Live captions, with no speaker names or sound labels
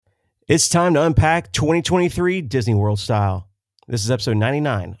It's time to unpack 2023 Disney World style. This is episode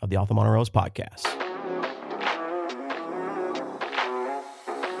 99 of the Off the Monorails podcast.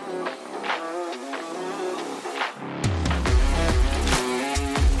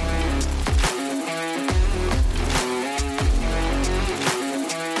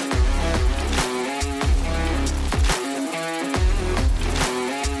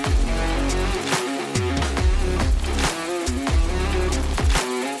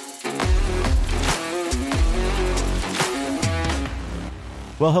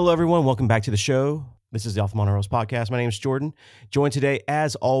 Well, hello, everyone. Welcome back to the show. This is the Off the Monorails podcast. My name is Jordan, joined today,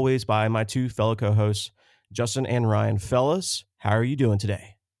 as always, by my two fellow co-hosts, Justin and Ryan. Fellas, how are you doing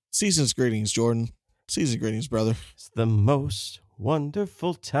today? Season's greetings, Jordan. Season's greetings, brother. It's the most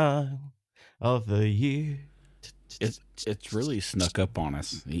wonderful time of the year. It's really snuck up on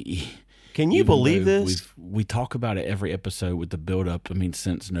us. Can you believe this? We talk about it every episode with the build-up. I mean,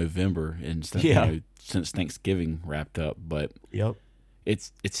 since November and stuff, since Thanksgiving wrapped up. But yep.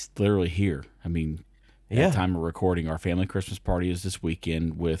 It's literally here. I mean, at the time of recording, our family Christmas party is this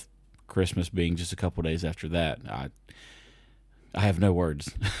weekend, with Christmas being just a couple days after that. I have no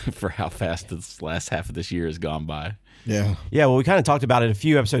words for how fast this last half of this year has gone by. Yeah. Well, we kind of talked about it a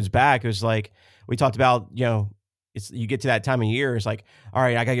few episodes back. It was like we talked about, you get to that time of year. It's like, all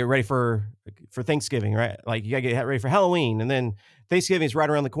right, I gotta get ready for Thanksgiving, right? Like you gotta get ready for Halloween, and then Thanksgiving is right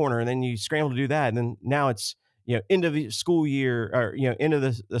around the corner, and then you scramble to do that, and then now it's end of the school year, or end of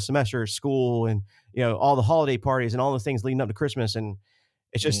the semester of school, and all the holiday parties and all the things leading up to Christmas, and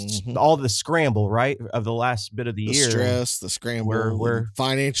it's just all the scramble, right, of the last bit of the year. The stress, the scramble, we're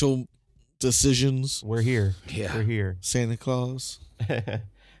financial decisions. We're here. Yeah, we're here. Santa Claus,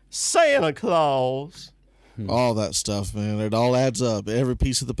 Santa Claus, all that stuff, man. It all adds up. Every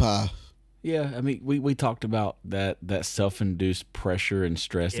piece of the pie. Yeah, I mean, we talked about that self-induced pressure and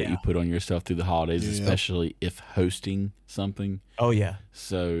stress that you put on yourself through the holidays, especially if hosting something. Oh yeah.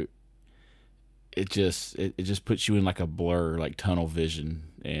 So it just puts you in like a blur, like tunnel vision,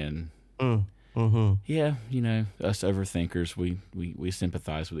 and us overthinkers, we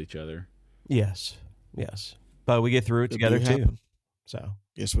sympathize with each other. Yes, but we get through it together too. So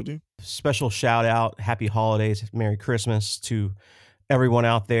yes, we do. Special shout out, happy holidays, Merry Christmas to everyone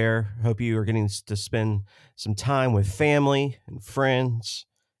out there. Hope you are getting to spend some time with family and friends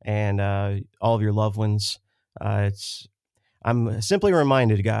and all of your loved ones. I'm simply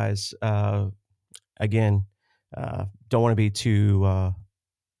reminded, guys, again, don't want to be too, I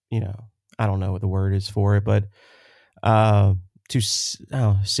don't know what the word is for it, but too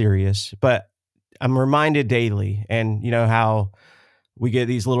serious. But I'm reminded daily, and how we get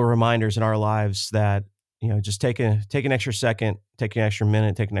these little reminders in our lives that, just take an extra second, take an extra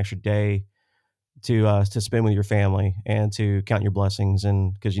minute, take an extra day to spend with your family and to count your blessings.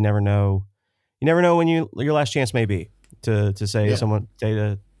 And because you never know when your last chance may be to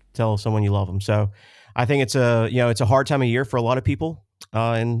tell someone you love them. So I think it's a hard time of year for a lot of people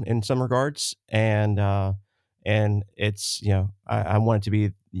in some regards. And it's, I want it to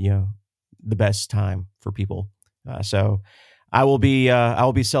be, the best time for people. So I will be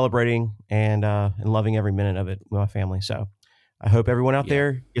celebrating and loving every minute of it with my family. So I hope everyone out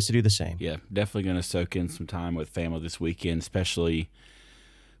there gets to do the same. Yeah, definitely going to soak in some time with family this weekend, especially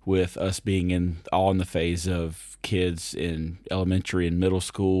with us being all in the phase of kids in elementary and middle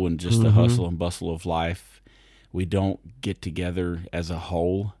school and just the hustle and bustle of life. We don't get together as a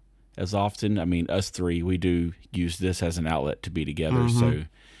whole as often. I mean, us three, we do use this as an outlet to be together. So.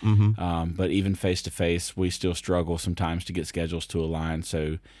 But even face to face, we still struggle sometimes to get schedules to align.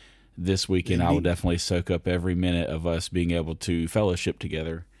 So this weekend, I will definitely soak up every minute of us being able to fellowship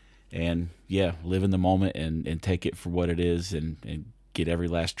together and live in the moment and take it for what it is and get every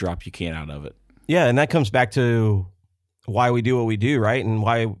last drop you can out of it. Yeah. And that comes back to why we do what we do, right? And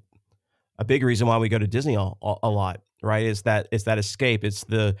why a big reason why we go to Disney a lot, right? Is that escape. It's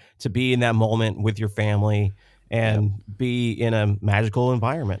to be in that moment with your family and be in a magical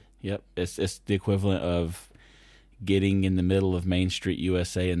environment. Yep. It's the equivalent of getting in the middle of Main Street,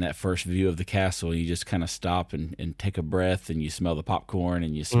 USA, and that first view of the castle, and you just kind of stop and take a breath, and you smell the popcorn,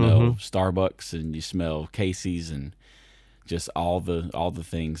 and you smell Starbucks, and you smell Casey's, and just all the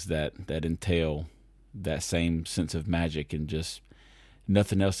things that entail that same sense of magic, and just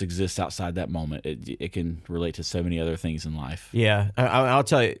nothing else exists outside that moment. It can relate to so many other things in life. Yeah. I'll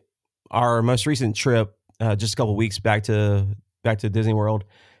tell you, our most recent trip, just a couple of weeks back to Disney World,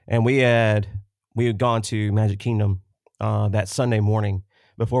 and we had gone to Magic Kingdom that Sunday morning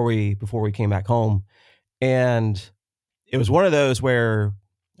before we came back home, and it was one of those where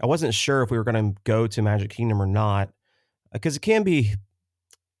I wasn't sure if we were going to go to Magic Kingdom or not, because it can be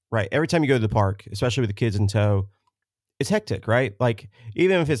right? Every time you go to the park, especially with the kids in tow, it's hectic, right? Like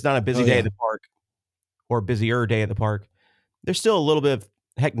even if it's not a busy day at the park or a busier day at the park, there's still a little bit of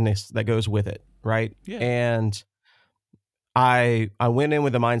hecticness that goes with it, right? Yeah. And I went in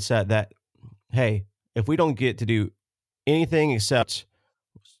with the mindset that, hey, if we don't get to do anything except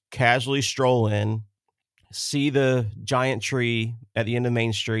casually stroll in, see the giant tree at the end of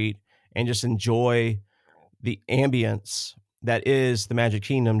Main Street, and just enjoy the ambience that is the Magic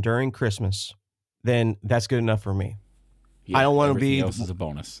Kingdom during Christmas, then that's good enough for me. Yeah, I don't want to be. Everything else is a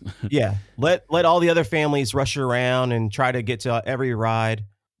bonus. Yeah, let all the other families rush around and try to get to every ride.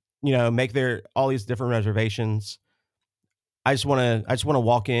 Make all these different reservations. I just want to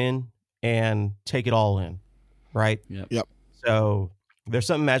walk in and take it all in, right? Yep. So there's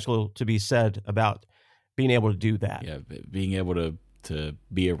something magical to be said about being able to do that. Yeah, being able to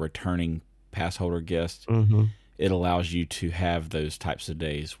be a returning pass holder guest, it allows you to have those types of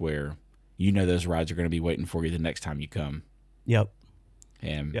days where those rides are going to be waiting for you the next time you come. Yep.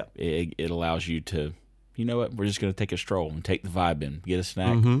 And it allows you to, you know what, we're just going to take a stroll and take the vibe in, get a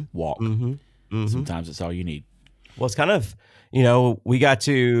snack, walk. Sometimes it's all you need. Well, it's kind of, we got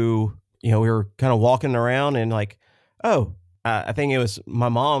to, we were kind of walking around and like, I think it was my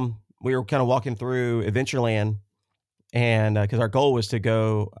mom. We were kind of walking through Adventureland, and because our goal was to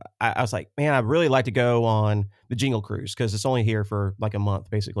go, I was like, man, I'd really like to go on the Jingle Cruise because it's only here for like a month,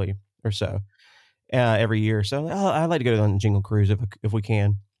 basically, or so, every year. So I'd like to go on the Jingle Cruise if we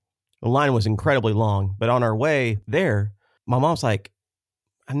can. The line was incredibly long, but on our way there, my mom's like,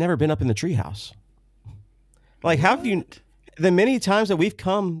 I've never been up in the treehouse. Like, how have you? The many times that we've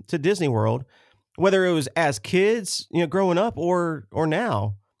come to Disney World, whether it was as kids, growing up, or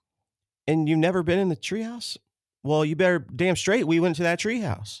now, and you've never been in the treehouse, well, you better damn straight we went to that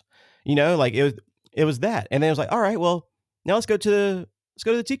treehouse. Like it was that, and then it was like, all right, well, now let's go to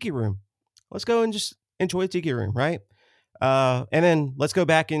the tiki room. Let's go and just enjoy the tiki room, right? And then let's go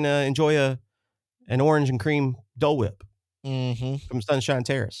back and enjoy an orange and cream Dole Whip from Sunshine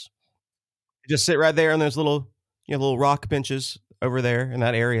Terrace. Just sit right there on those little rock benches over there in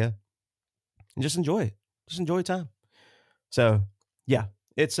that area and just enjoy it. Just enjoy time. So yeah,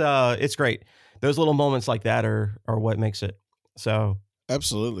 it's great. Those little moments like that are what makes it. So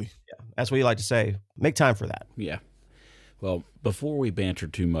absolutely. Yeah. That's what you like to say. Make time for that. Yeah. Well, before we banter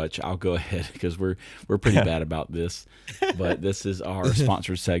too much, I'll go ahead because we're pretty bad about this. But this is our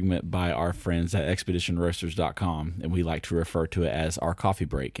sponsored segment by our friends at expeditionroasters.com, and we like to refer to it as our coffee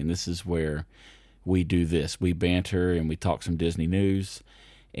break. And this is where we do this. We banter and we talk some Disney news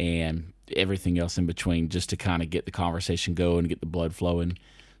and everything else in between just to kind of get the conversation going and get the blood flowing.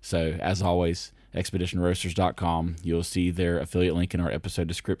 So, as always, expeditionroasters.com, you'll see their affiliate link in our episode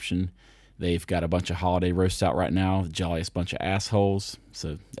description. They've got a bunch of holiday roasts out right now, the jolliest bunch of assholes.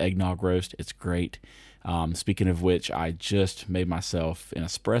 So, eggnog roast, it's great. Speaking of which, I just made myself an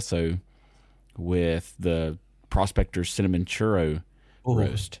espresso with the Prospector's Cinnamon Churro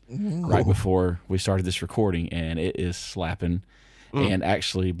roast right before we started this recording, and it is slapping. And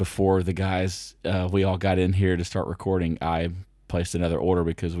actually, before the guys, we all got in here to start recording, I placed another order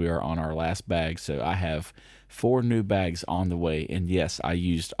because we are on our last bag. So I have 4 new bags on the way. And yes, I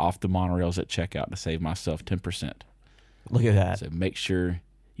used off the monorails at checkout to save myself 10%. Look at that. So make sure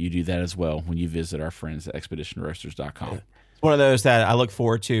you do that as well when you visit our friends at expeditionroasters.com. It's one of those that I look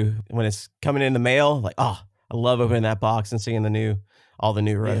forward to when it's coming in the mail. Like, I love opening that box and seeing all the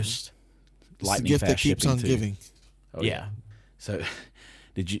new roast. It's the gift that keeps on giving. Oh, yeah. So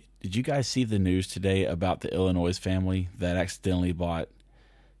did you guys see the news today about the Illinois family that accidentally bought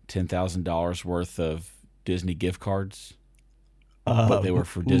 $10,000 worth of Disney gift cards? But they were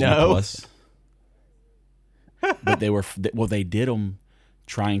for Disney Plus. But they did them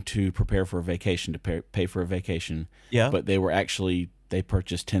trying to prepare for a vacation, to pay for a vacation. Yeah. But they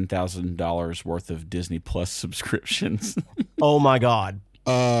purchased $10,000 worth of Disney Plus subscriptions. Oh my God.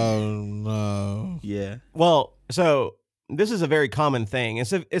 Oh no. Yeah. Well, so this is a very common thing.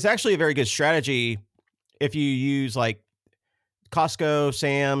 It's actually a very good strategy if you use like Costco,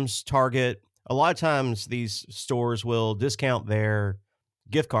 Sam's, Target. A lot of times these stores will discount their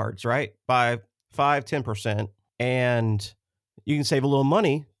gift cards, right? By 5-10%. And you can save a little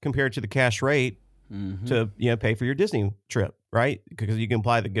money compared to the cash rate to pay for your Disney trip, right? Because you can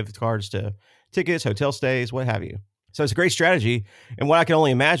apply the gift cards to tickets, hotel stays, what have you. So it's a great strategy. And what I can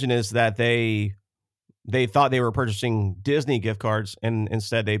only imagine is that they thought they were purchasing Disney gift cards, and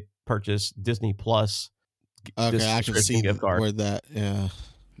instead they purchased Disney Plus. Okay, I can see gift card. Where that,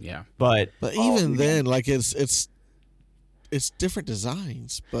 yeah. But even then, like it's different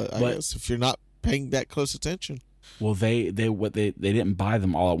designs. But I guess if you're not paying that close attention, Well, they didn't buy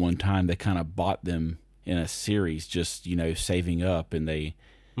them all at one time. They kind of bought them in a series, just saving up, and they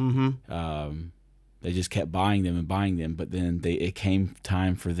just kept buying them and buying them. But then it came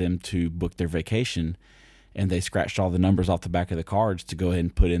time for them to book their vacation, and they scratched all the numbers off the back of the cards to go ahead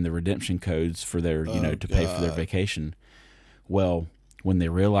and put in the redemption codes for their to pay for their vacation. Well, when they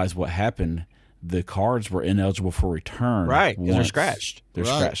realized what happened, the cards were ineligible for return. Right, because they're scratched. They're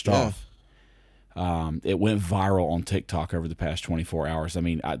scratched off. It went viral on TikTok over the past 24 hours. I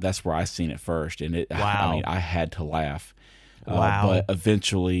mean, that's where I seen it first, and I had to laugh. Wow. But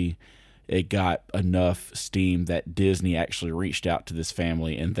eventually, it got enough steam that Disney actually reached out to this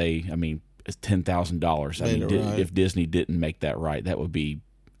family, and it's $10,000. I mean, if Disney didn't make that right, that would be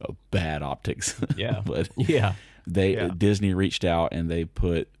bad optics. Yeah, but yeah. Disney reached out and they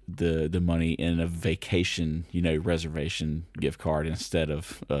put the money in a vacation, reservation gift card instead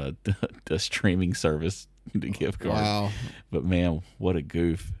of a streaming service gift card. Wow. But man, what a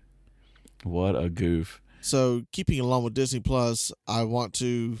goof. What a goof. So keeping along with Disney Plus, I want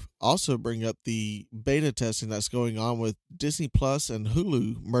to also bring up the beta testing that's going on with Disney Plus and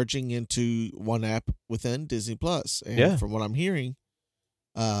Hulu merging into one app within Disney Plus. And from what I'm hearing,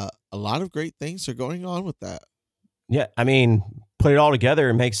 a lot of great things are going on with that. Yeah, I mean, put it all together,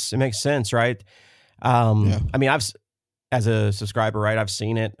 it makes sense, right? I mean, as a subscriber, right, I've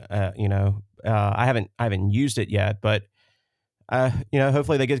seen it. I haven't used it yet, but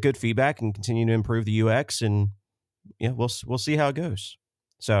hopefully they get good feedback and continue to improve the UX, and we'll see how it goes.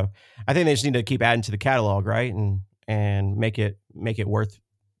 So I think they just need to keep adding to the catalog, right, and make it worth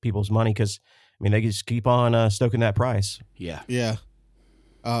people's money, because I mean they just keep on stoking that price. Yeah.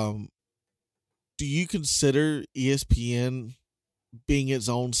 Do you consider ESPN being its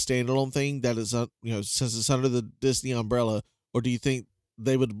own standalone thing that is, since it's under the Disney umbrella, or do you think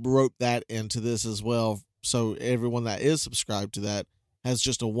they would rope that into this as well, so everyone that is subscribed to that has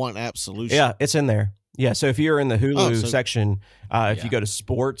just a one app solution? Yeah, it's in there. Yeah, so if you're in the Hulu section, if you go to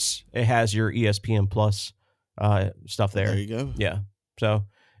sports, it has your ESPN Plus stuff there. There you go. Yeah, so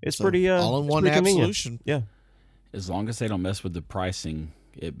it's pretty all in one app convenient solution. Yeah, as long as they don't mess with the pricing,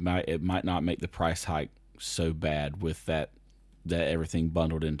 it might not make the price hike so bad with that everything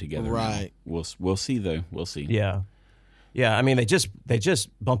bundled in together. Right. Now. We'll see though. We'll see. Yeah. I mean, they just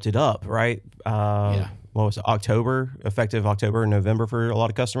bumped it up, right? What was it, effective October and November for a lot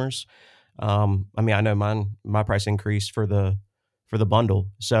of customers. I mean, I know my price increased for the bundle,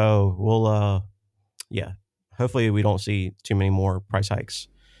 so we'll hopefully we don't see too many more price hikes.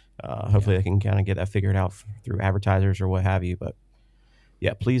 Hopefully they can kind of get that figured out through advertisers or what have you. But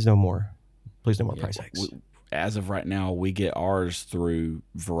yeah, please no more price hikes. As of right now, we get ours through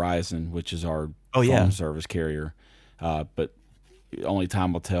Verizon, which is our phone service carrier. But only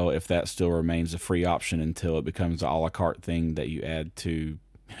time will tell if that still remains a free option until it becomes an a la carte thing that you add to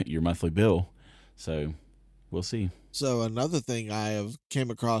your monthly bill. So we'll see. So another thing I have came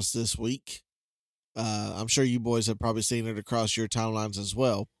across this week, I'm sure you boys have probably seen it across your timelines as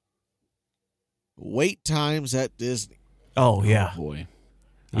well. Wait times at Disney. Oh yeah, boy.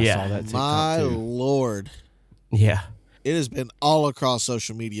 I saw that TikTok my too. Lord. Yeah. It has been all across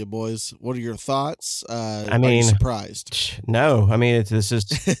social media, boys. What are your thoughts? I mean, are you surprised? No. I mean, this is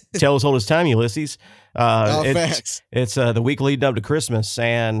tale as old as time, Ulysses. Facts. It's the week leading up to Christmas,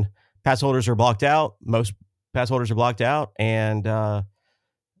 and pass holders are blocked out. Most pass holders are blocked out, and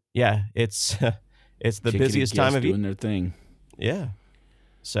it's the busiest time of year. Doing their thing. Yeah.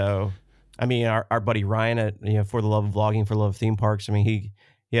 So, I mean, our buddy Ryan at For the Love of Vlogging, For the Love of Theme Parks. I mean,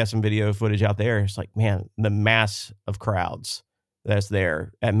 he has some video footage out there. It's like, man, the mass of crowds that's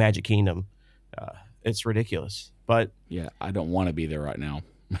there at Magic Kingdom, it's ridiculous. But yeah, I don't want to be there right now.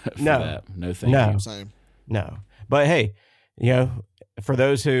 No, that. No, thank you. Same. No, but hey, for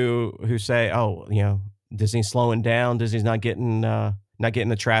those who say, oh, Disney's slowing down, Disney's not getting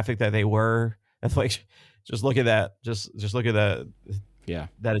the traffic that they were. That's like, just look at that. Just look at that. Yeah,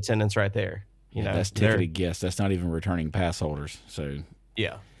 that attendance right there. That's ticketed guests. That's not even returning pass holders. So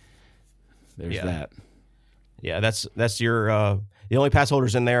yeah, there's that. Yeah, that's your the only pass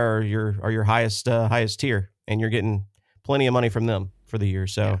holders in there are your highest tier, and you're getting plenty of money from them for the year.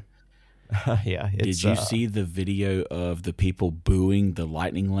 So did you see the video of the people booing the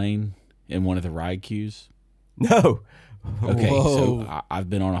lightning lane in one of the ride queues? No. Okay, Whoa. so I've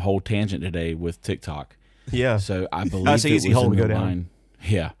been on a whole tangent today with TikTok. Yeah. So I believe that's an it easy was hole in to the go down. line.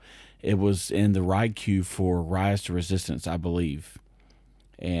 Yeah, it was in the ride queue for Rise to Resistance, I believe.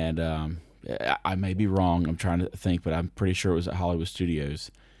 And I may be wrong. I'm trying to think, but I'm pretty sure it was at Hollywood Studios.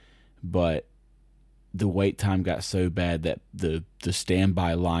 But the wait time got so bad that the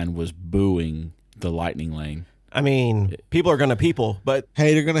standby line was booing the lightning lane. I mean, people are going to people, but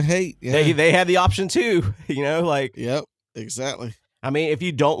Hater gonna hate. Yeah. they had the option too. Like, Yep. Exactly. I mean, if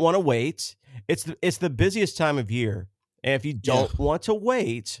you don't want to wait, it's the busiest time of year, and if you don't want to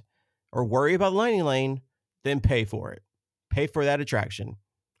wait or worry about the lightning lane, then pay for it. Pay for that attraction,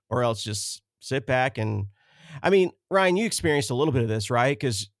 or else just sit back and. I mean, Ryan, you experienced a little bit of this, right?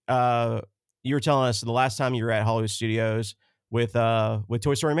 Because you were telling us the last time you were at Hollywood Studios with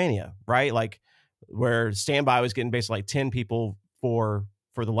Toy Story Mania, right? Like where standby was getting basically like 10 people for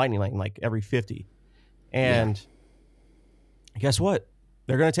the lightning lane, like every 50. And guess what?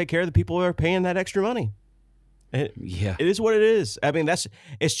 They're going to take care of the people who are paying that extra money. It is what it is. I mean,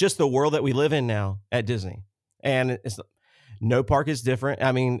 it's just the world that we live in now at Disney, and no park is different.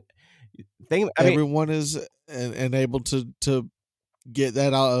 I mean, everyone is enabled to get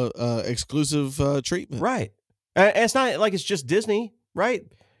that exclusive treatment, right? And it's not like it's just Disney, right?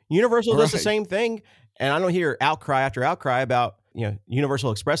 Universal does the same thing, and I don't hear outcry after outcry about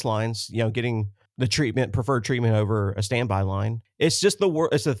Universal Express lines, getting the preferred treatment over a standby line. It's just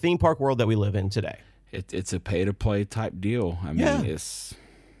it's the theme park world that we live in today. It's a pay to play type deal. I mean, it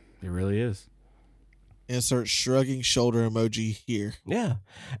really is. Insert shrugging shoulder emoji here. Yeah,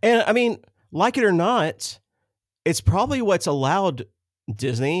 and I mean, like it or not, it's probably what's allowed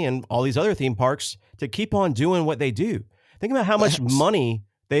Disney and all these other theme parks to keep on doing what they do. Think about how much money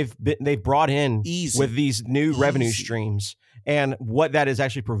they've brought in with these new revenue streams and what that is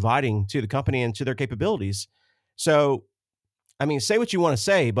actually providing to the company and to their capabilities. So, I mean, say what you want to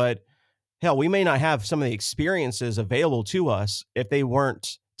say, but hell, we may not have some of the experiences available to us if they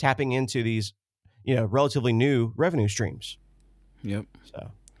weren't tapping into these, relatively new revenue streams. Yep.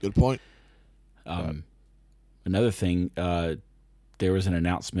 So, good point. Another thing, there was an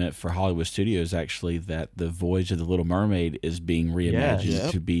announcement for Hollywood Studios actually that the Voyage of the Little Mermaid is being reimagined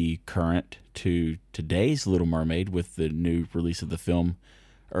to be current to today's Little Mermaid with the new release of the film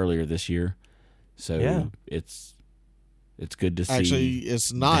earlier this year. So it's good to see. Actually,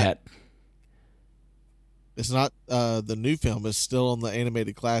 it's not. It's not the new film. It's still on the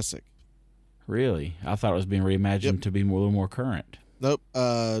animated classic. Really? I thought it was being reimagined to be a little more current. Nope.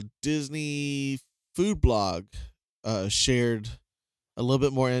 Disney Food Blog shared a little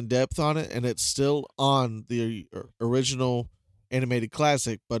bit more in depth on it, and it's still on the original animated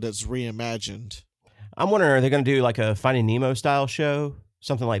classic, but it's reimagined. I'm wondering, are they going to do like a Finding Nemo style show,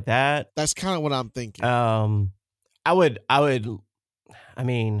 something like that? That's kind of what I'm thinking. I would. I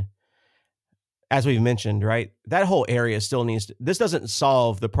mean, as we've mentioned, right? That whole area still needs. This doesn't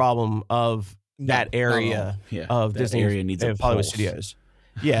solve the problem of that area of Disney area needs a Hollywood Studios.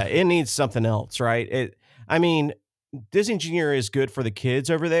 Yeah, it needs something else, right? I mean, Disney Junior is good for the kids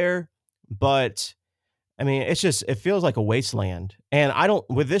over there, but I mean, it feels like a wasteland. And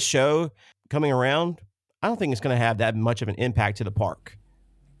with this show coming around, I don't think it's going to have that much of an impact to the park.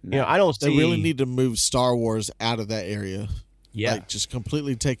 No. I don't see. They really need to move Star Wars out of that area. Yeah. Like, just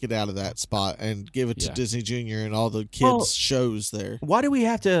completely take it out of that spot and give it to Disney Junior and all the kids' shows there. Why do we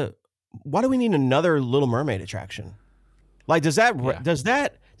need another Little Mermaid attraction? Like, does that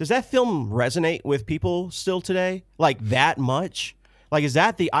film resonate with people still today? Like, that much? Like, is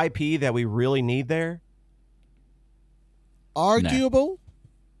that the IP that we really need there? Arguable. No.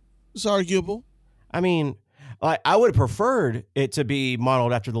 It's arguable. I mean, I would have preferred it to be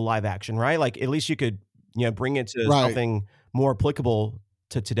modeled after the live action, right? Like, at least you could, bring it to something more applicable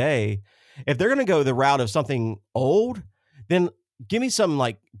to today. If they're going to go the route of something old, then give me some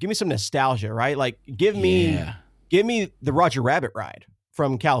nostalgia, right? Like, give me the Roger Rabbit ride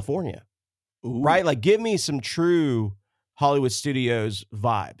from California. Ooh. Right? Like, give me some true Hollywood Studios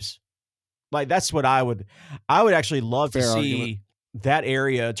vibes. Like, that's what I would actually love to see that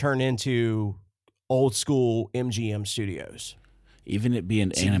area turn into old school MGM Studios. Even it be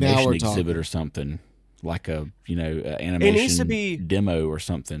an animation exhibit or something, like a animation demo or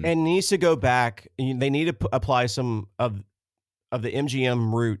something. And needs to go back. They need to apply some of the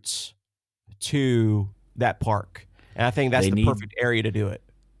MGM roots to that park. And I think that's the perfect area to do it.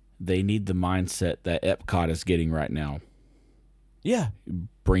 They need the mindset that Epcot is getting right now. Yeah.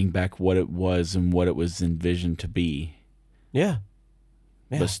 Bring back what it was and what it was envisioned to be. Yeah.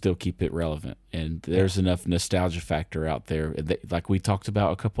 But still keep it relevant. And there's enough nostalgia factor out there. Like we talked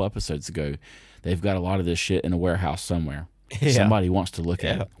about a couple episodes ago, they've got a lot of this shit in a warehouse somewhere. Yeah. Somebody wants to look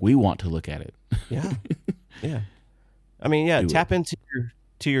at it. We want to look at it. Yeah. Yeah. I mean, tap into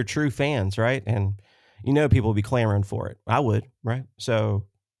your true fans, right? And people will be clamoring for it. I would, right? So,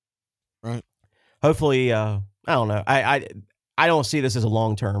 right. Hopefully, I don't know. I don't see this as a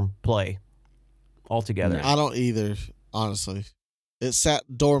long-term play altogether. I don't either, honestly. It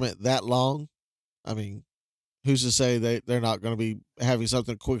sat dormant that long. I mean, who's to say they're not going to be having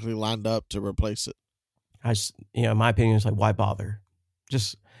something quickly lined up to replace it? My opinion is like, why bother?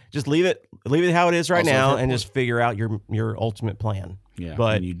 Just leave it how it is right Also a now, fair and point. just figure out your ultimate plan. Yeah,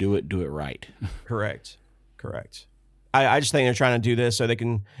 But when you do it right. correct. I just think they're trying to do this so they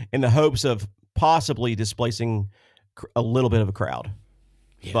can, in the hopes of possibly displacing a little bit of a crowd.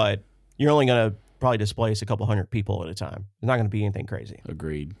 Yeah. But you're only going to probably displace a couple hundred people at a time. It's not going to be anything crazy.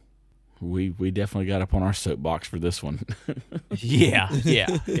 Agreed. We definitely got up on our soapbox for this one. Yeah.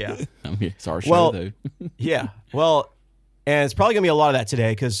 I mean, it's our show, Well, though. Yeah. Well, and it's probably going to be a lot of that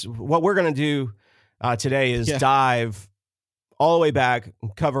today, because what we're going to do today is dive all the way back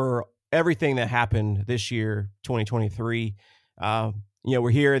and cover everything that happened this year, 2023. We're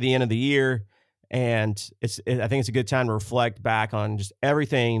here at the end of the year, and I think it's a good time to reflect back on just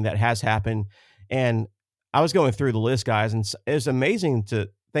everything that has happened. And I was going through the list, guys, and it's amazing to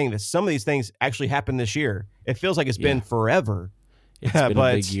think that some of these things actually happened this year. It feels like it's been forever. It's been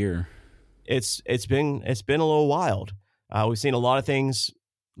a big year. It's been a little wild. We've seen a lot of things,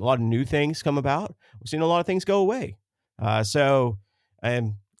 a lot of new things come about. We've seen a lot of things go away.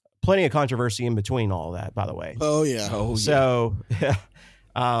 And plenty of controversy in between all of that, by the way. Oh yeah. So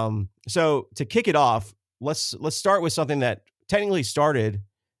to kick it off, let's start with something that technically started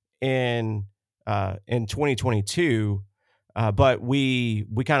in 2022, but we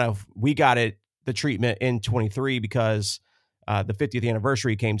got the treatment in 23 because the 50th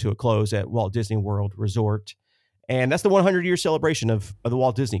anniversary came to a close at Walt Disney World Resort, and that's the 100-year celebration of the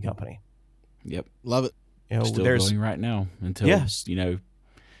Walt Disney Company. Yep, love it. Still going right now until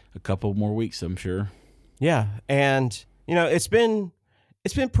a couple more weeks, I'm sure. Yeah, and it's been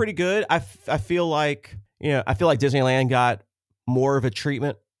pretty good. I feel like Disneyland got more of a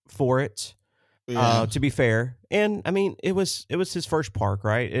treatment for it. Yeah. To be fair, and I mean it was his first park,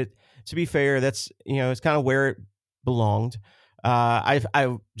 right? To be fair, that's it's kind of where it belonged. I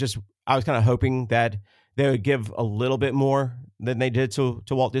was kind of hoping that they would give a little bit more than they did to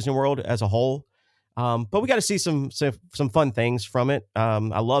Walt Disney World as a whole. But we got to see some fun things from it.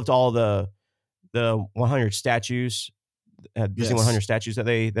 I loved all the 100 statues, Disney 100 statues that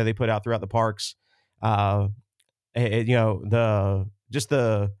they put out throughout the parks.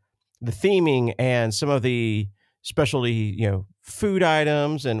 The theming and some of the specialty, food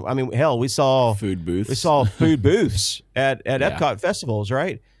items, and I mean, hell, we saw food booths. We saw food booths at Epcot festivals,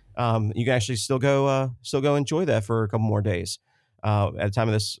 right? You can actually still go enjoy that for a couple more days at the time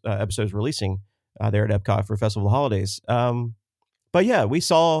of this episode's releasing there at Epcot for Festival of the Holidays. But yeah, we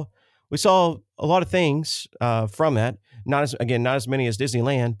saw a lot of things from that. Not as many as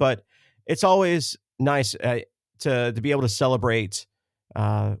Disneyland, but it's always nice to be able to celebrate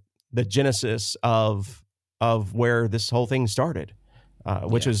the genesis of where this whole thing started,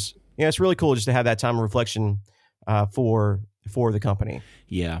 which is it's really cool just to have that time of reflection for the company.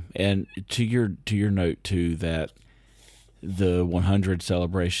 Yeah, and to your note too, that the 100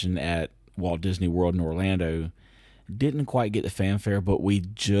 celebration at Walt Disney World in Orlando didn't quite get the fanfare, but we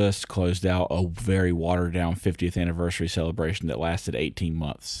just closed out a very watered down 50th anniversary celebration that lasted 18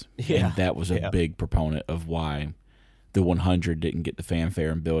 months. Yeah, and that was a big proponent of why the 100 didn't get the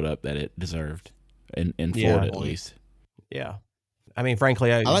fanfare and build up that it deserved in Florida, at least. Yeah. I mean,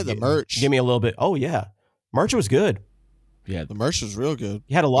 frankly, I like the merch. Give me a little bit. Oh, yeah. Merch was good. Yeah. The merch was real good.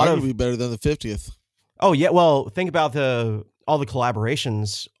 You had a lot of... be better than the 50th. Oh, yeah. Well, think about all the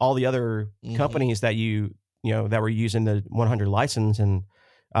collaborations, all the other companies that that were using the 100 license and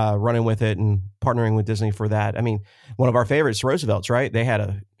running with it and partnering with Disney for that. I mean, one of our favorites, Roosevelt's, right? They had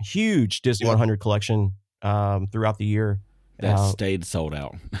a huge Disney 100 collection throughout the year. That stayed sold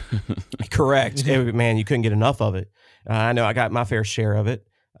out. Correct. Man, you couldn't get enough of it. I know I got my fair share of it.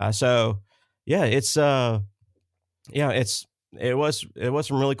 So yeah, it was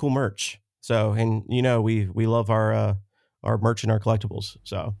some really cool merch. So, and we love our merch and our collectibles.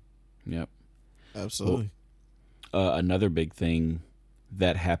 So, yep. Absolutely. Well, another big thing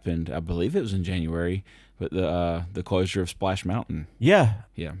that happened, I believe it was in January, but the closure of Splash Mountain. Yeah.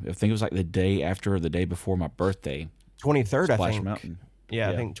 Yeah. I think it was like the day after or the day before my birthday. 23rd, I think. Splash Mountain. Yeah,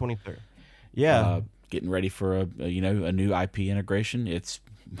 I think 23rd. Yeah. Getting ready for a new IP integration. It's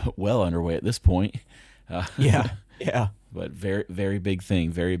well underway at this point. Yeah. But very, very big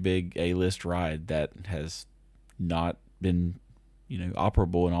thing, very big A-list ride that has not been,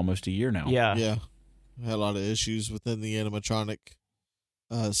 operable in almost a year now. Yeah. Yeah. Had a lot of issues within the animatronic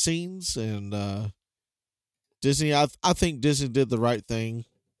scenes, and Disney. I think Disney did the right thing.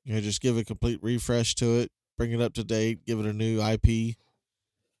 Just give a complete refresh to it, bring it up to date, give it a new IP.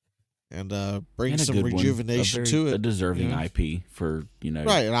 and bring And a some good one, rejuvenation to a it. deserving you know? IP for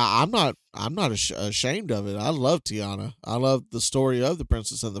Right, and I'm not ashamed of it. I love Tiana. I love the story of the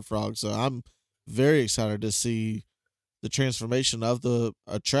Princess and the Frog. So I'm very excited to see the transformation of the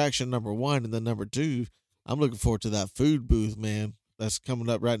attraction number one, and then number two. I'm looking forward to that food booth, man. That's coming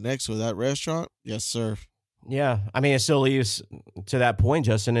up right next to that restaurant. Yes, sir. Yeah, I mean, it still leaves to that point,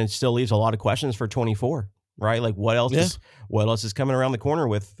 Justin. It still leaves a lot of questions for 24, right? Like, Yeah, what else is coming around the corner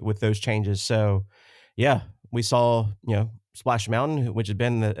with those changes? So, yeah, we saw Splash Mountain, which had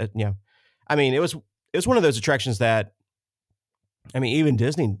been I mean, it was one of those attractions that I mean, even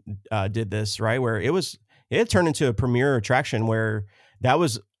Disney did this, right? Where it turned into a premier attraction where that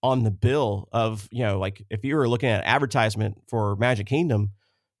was on the bill of like if you were looking at advertisement for Magic Kingdom.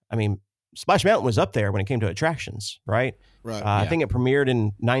 I mean, Splash Mountain was up there when it came to attractions, right? right. I Yeah. think it premiered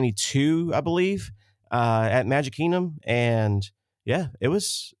in '92, I believe, at Magic Kingdom, and yeah, it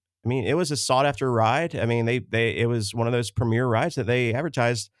was. I mean, it was a sought after ride. I mean, it was one of those premier rides that they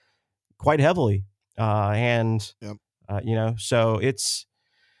advertised quite heavily, and Yep. so it's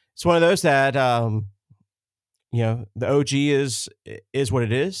one of those that the OG is what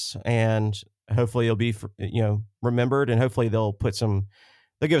it is, and hopefully it'll be remembered, and hopefully they'll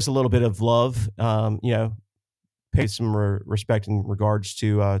give us a little bit of love, pay some respect in regards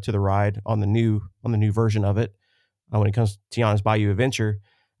to the ride on the new version of it when it comes to Tiana's Bayou Adventure.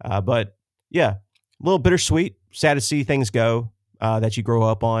 But yeah, a little bittersweet. Sad to see things go that you grow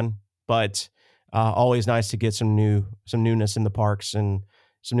up on, but always nice to get some newness in the parks and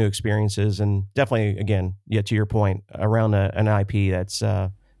some new experiences. And definitely, again, to your point, around an IP that's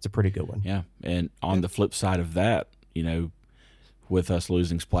it's a pretty good one. Yeah. And on the flip side of that, with us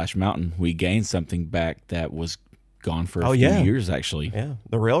losing Splash Mountain, we gained something back that was gone for a few years, actually. Yeah,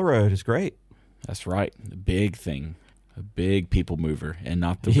 the railroad is great. That's right. The big thing. A big people mover and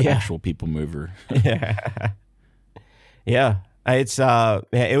not the actual people mover. Yeah.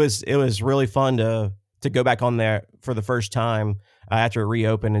 It was really fun to go back on there for the first time after it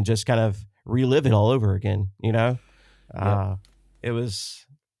reopened and just kind of relive it all over again, It was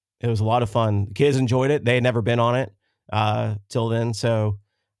a lot of fun. The kids enjoyed it. They had never been on it till then, so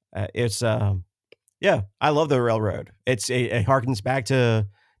it's I love the railroad. It harkens back to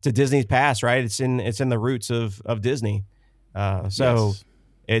Disney's past, right? It's in the roots of Disney. So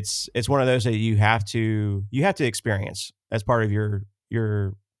Yes. it's one of those that you have to experience as part of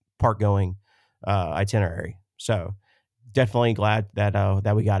your park going itinerary. So definitely glad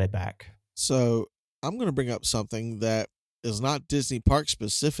that we got it back. So I'm going to bring up something that is not Disney park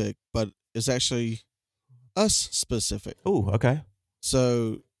specific, but is actually us specific. Oh, okay.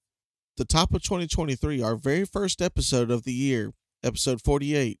 So the top of 2023, our very first episode of the year, episode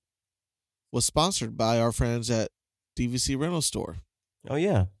 48, was sponsored by our friends at DVC Rental Store. Oh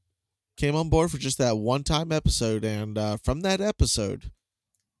yeah. Came on board for just that one-time episode, and from that episode,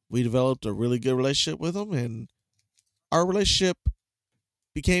 we developed a really good relationship with them, and our relationship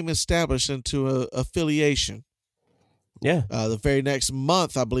became established into a affiliation. Yeah. The very next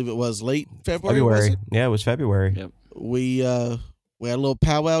month, I believe it was late February. Was it? Yeah, it was February. Yep. We had a little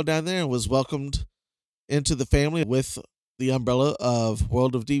powwow down there and was welcomed into the family with the umbrella of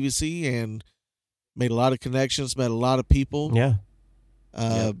World of DVC and made a lot of connections, met a lot of people. Yeah.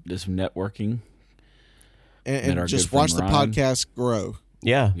 Did some networking. And just watch the Ryan. podcast grow.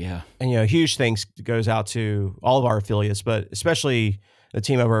 Yeah. Yeah. And huge thanks goes out to all of our affiliates, but especially the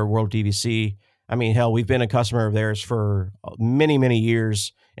team over at World DVC. I mean, hell, we've been a customer of theirs for many, many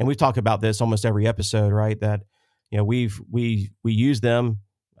years, and we've talked about this almost every episode, right? That we use them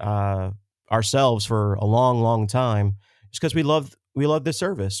ourselves for a long, long time, just because we love the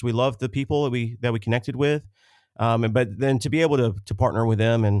service, we love the people that we connected with, but then to be able to partner with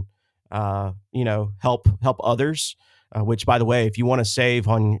them and help others. Which, by the way, if you want to save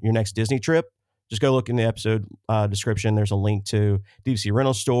on your next Disney trip, just go look in the episode description. There's a link to DVC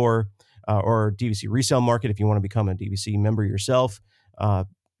Rental Store or DVC Resale Market if you want to become a DVC member yourself.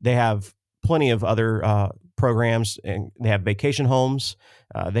 They have plenty of other programs, and they have vacation homes.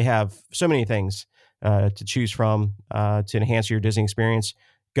 They have so many things to choose from to enhance your Disney experience.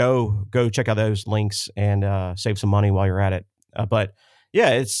 Go check out those links and save some money while you're at it. But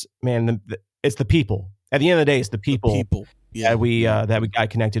yeah, it's the people. At the end of the day, it's the people, Yeah. that we got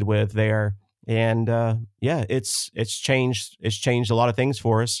connected with there, and it's changed a lot of things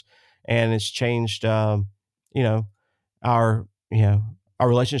for us, and it's changed our our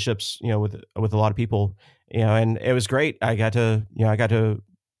relationships with a lot of people, and it was great. I got to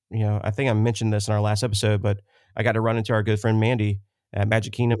I think I mentioned this in our last episode, but I got to run into our good friend Mandy at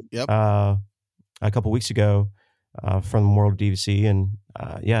Magic Kingdom Yep. a couple weeks ago from the world of DVC, and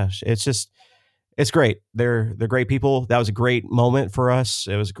yeah, it's great. They're great people. That was a great moment for us.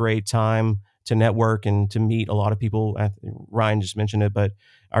 It was a great time to network and to meet a lot of people. Ryan just mentioned it, but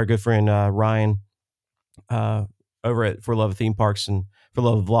our good friend Ryan uh, over at For Love of Theme Parks and For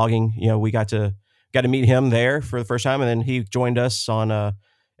Love of Vlogging, we got to meet him there for the first time, and then he joined us on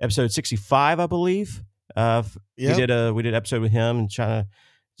episode 65, I believe. Yep. We did an episode with him and trying to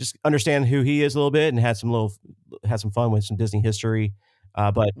just understand who he is a little bit, and had some fun with some Disney history.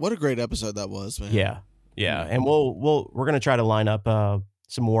 But what a great episode that was, man. Yeah, and we're gonna try to line up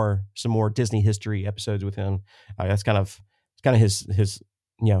some more Disney history episodes with him. That's kind of his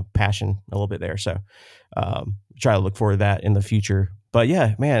passion a little bit there. So try to look forward to that in the future. But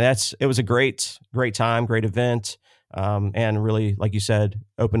yeah, man, it was a great time, great event, and really, like you said,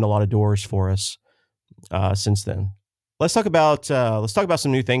 opened a lot of doors for us since then. Let's talk about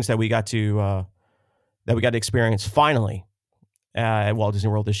some new things that we got to experience finally at Walt Disney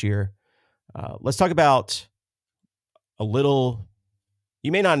World this year. Let's talk about a little.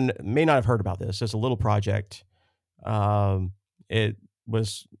 You may not have heard about this. It's a little project. It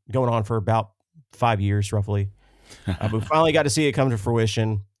was going on for about 5 years, roughly. But we finally got to see it come to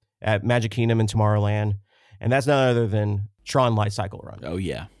fruition at Magic Kingdom in Tomorrowland, and that's none other than Tron Light Cycle Run. Oh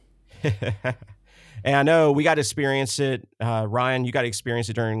yeah. And I know we got to experience it. Ryan, you got to experience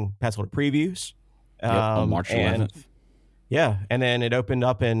it during Pass Holder previews. On March 11th. Yeah, and then it opened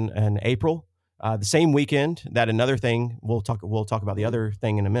up in April, the same weekend that another thing we'll talk about the other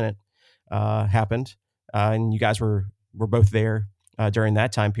thing in a minute happened, and you guys were both there during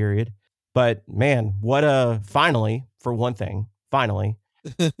that time period. But man, finally, for one thing, finally,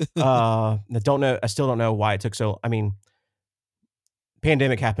 I still don't know why it took so. I mean,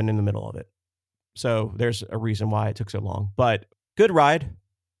 pandemic happened in the middle of it, so there's a reason why it took so long. But good ride,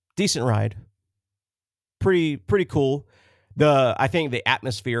 decent ride, pretty cool. I think the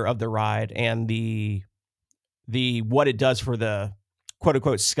atmosphere of the ride and the what it does for the quote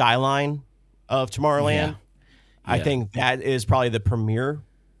unquote skyline of Tomorrowland, Yeah. I think that is probably the premier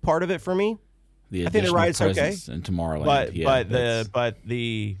part of it for me. The I think the ride's okay in Tomorrowland, but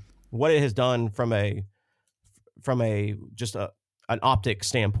the what it has done from a just an optic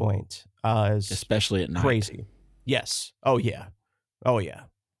standpoint is especially at night. crazy. Yes. Oh yeah.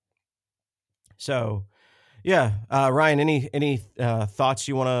 So, yeah, Ryan, any thoughts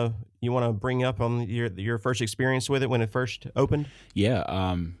you wanna bring up on your first experience with it when it first opened? Yeah,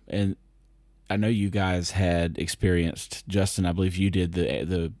 and I know you guys had experienced, Justin, I believe you did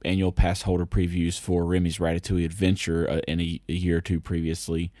the annual pass holder previews for Remy's Ratatouille Adventure in a year or two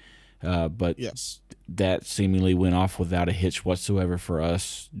previously, but yes, that seemingly went off without a hitch whatsoever for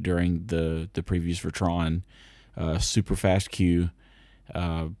us during the previews for Tron. Super fast queue.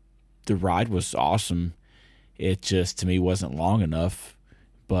 The ride was awesome. It just, to me, wasn't long enough.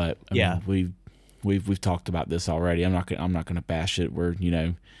 But I mean, we've talked about this already. I'm not gonna bash it. We're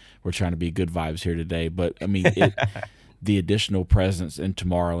trying to be good vibes here today. But I mean, the additional presence in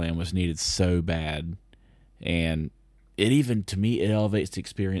Tomorrowland was needed so bad, and it even, to me, it elevates the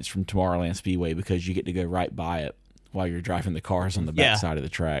experience from Tomorrowland Speedway because you get to go right by it while you're driving the cars on the back side of the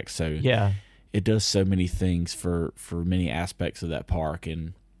track. So Yeah. it does so many things for many aspects of that park,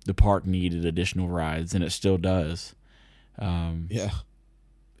 and the park needed additional rides, and it still does. We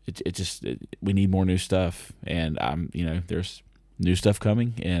need more new stuff, and there's new stuff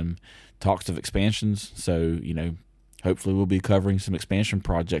coming and talks of expansions. So hopefully we'll be covering some expansion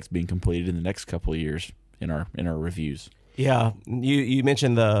projects being completed in the next couple of years in our reviews. Yeah, you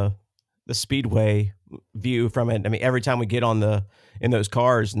mentioned the Speedway view from it. I mean, every time we get in those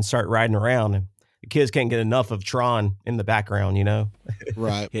cars and start riding around, the kids can't get enough of Tron in the background,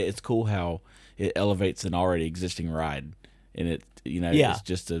 right. Yeah, it's cool how it elevates an already existing ride, and it's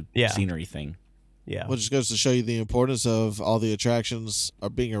just a scenery thing. Yeah. Well, it just goes to show you the importance of all the attractions are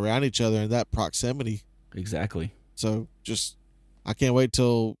being around each other in that proximity. Exactly. So I can't wait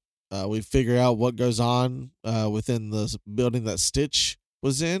till we figure out what goes on within the building that Stitch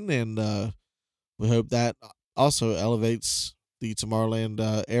was in, and we hope that also elevates the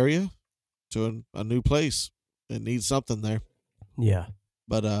Tomorrowland area to a new place. It needs something there. Yeah.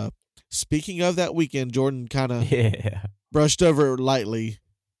 But speaking of that weekend, Jordan kind of brushed over it lightly.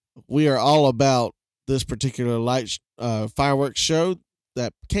 We are all about this particular fireworks show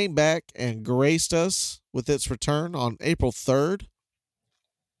that came back and graced us with its return on April 3rd.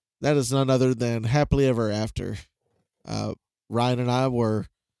 That is none other than Happily Ever After. Ryan and I were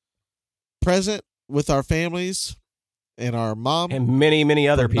present with our families and our mom. And many, many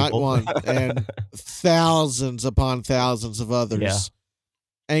other Night people. one, and thousands upon thousands of others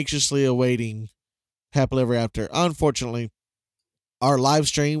anxiously awaiting happily ever after. Unfortunately, our live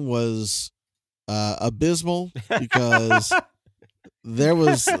stream was abysmal because there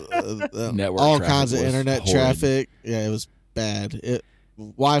was Network all traffic kinds of was internet horrid. traffic. Yeah, it was bad.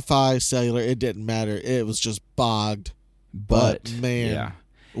 Wi-Fi, cellular, it didn't matter. It was just bogged. But man, yeah,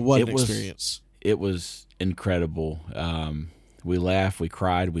 what it an was experience! it was incredible. We laughed, we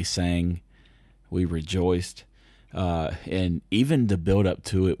cried, we sang, we rejoiced, and even the build up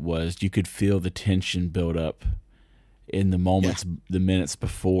to it was, you could feel the tension build up in the moments, the minutes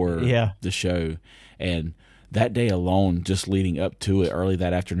before Yeah. the show. And that day alone, just leading up to it, early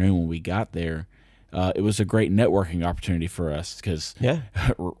that afternoon when we got there, it was a great networking opportunity for us because Yeah.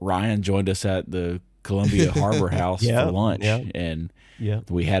 Ryan joined us at the Columbia Harbor House Yeah, for lunch, yeah. and Yeah.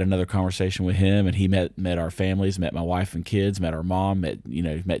 we had another conversation with him, and he met our families, met my wife and kids, met our mom,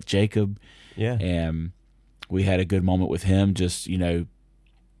 met Jacob, Yeah. and we had a good moment with him, just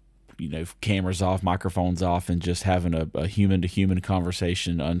cameras off, microphones off, and just having a human to human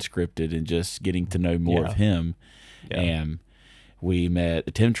conversation, unscripted, and just getting to know more of him. Yeah. And we met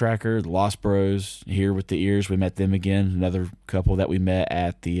the Tim Tracker, the Lost Bros, here with the ears. We met them again, another couple that we met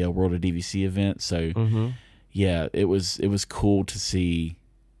at the World of DVC event. So yeah, it was cool to see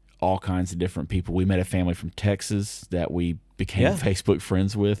all kinds of different people. We met a family from Texas that we became Facebook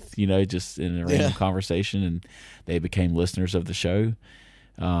friends with, just in a random conversation, and they became listeners of the show.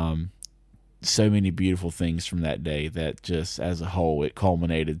 So many beautiful things from that day that just as a whole, it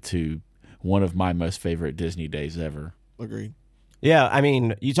culminated to one of my most favorite Disney days ever. Agreed. Yeah, I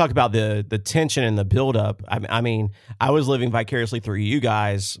mean, you talk about the tension and the buildup. I mean, I was living vicariously through you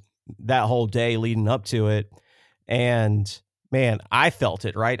guys that whole day leading up to it, and man, I felt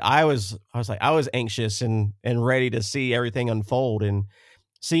it. Right, I was anxious and ready to see everything unfold, and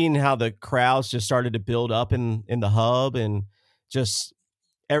seeing how the crowds just started to build up in the hub, and just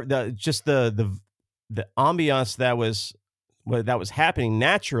the ambiance that was happening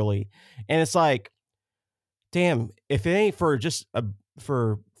naturally, and it's like, damn, if it ain't for just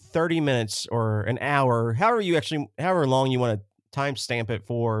for 30 minutes or an hour, however long you want to timestamp it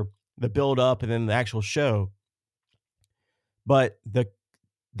for the build up and then the actual show, but the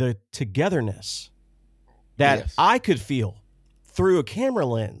togetherness that Yes. I could feel through a camera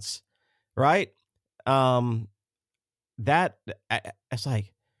lens, right? That it's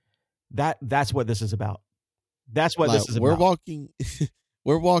like that's what this is about. That's what this is We're about.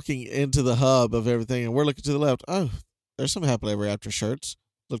 we're walking into the hub of everything, and we're looking to the left. Oh, there's some happily ever after shirts.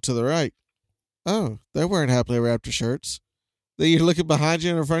 Look to the right. Oh, they're wearing happily ever after shirts. Then you're looking behind you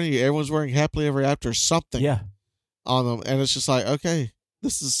and in front of you. Everyone's wearing happily ever after something Yeah. on them, and it's just like, okay,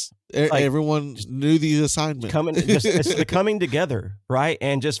 this is like everyone knew the assignment. It's the coming together, right?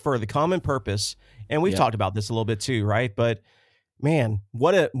 And just for the common purpose. And we've talked about this a little bit too, right? But man,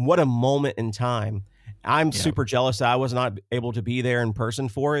 what a moment in time. I'm super jealous that I was not able to be there in person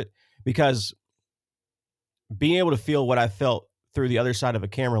for it, because being able to feel what I felt through the other side of a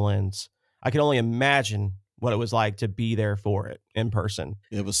camera lens, I can only imagine what it was like to be there for it in person.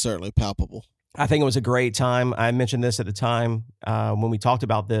 It was certainly palpable. I think it was a great time. I mentioned this at the time when we talked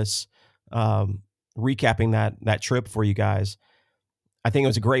about this, recapping that trip for you guys. I think it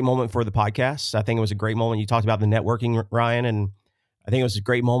was a great moment for the podcast. I think it was a great moment. You talked about the networking, Ryan, and I think it was a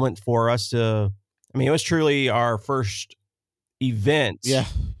great moment for us to, I mean, it was truly our first event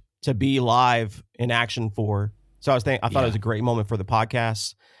to be live in action for. So I thought it was a great moment for the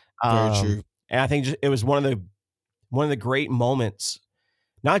podcast. Very true. And I think it was one of the great moments,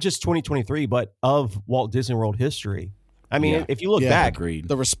 not just 2023, but of Walt Disney World history. I mean, if you look back,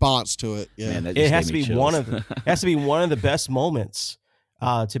 the response to it, Man, that it just has to gave be me one chills. of it has to be one of the best moments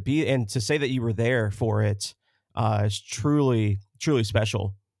to be, and to say that you were there for it is truly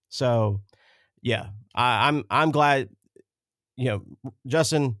special. So yeah, I'm glad.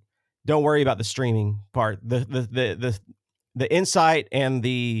 Justin, don't worry about the streaming part. The insight and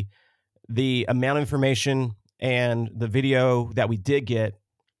the amount of information and the video that we did get,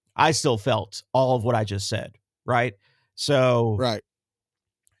 I still felt all of what I just said. Right. So right.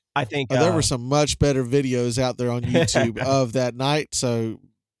 I think there were some much better videos out there on YouTube of that night. So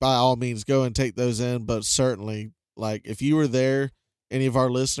by all means, go and take those in. But certainly, like, if you were there, any of our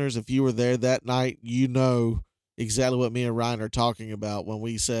listeners, if you were there that night, you know exactly what me and Ryan are talking about when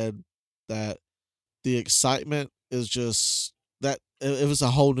we said that the excitement is just that it was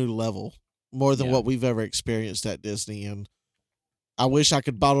a whole new level, more than what we've ever experienced at Disney. And I wish I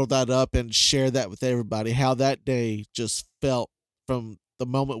could bottle that up and share that with everybody, how that day just felt from the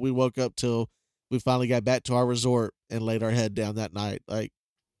moment we woke up till we finally got back to our resort and laid our head down that night. Like,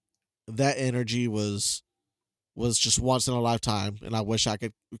 that energy was was just once in a lifetime, and I wish I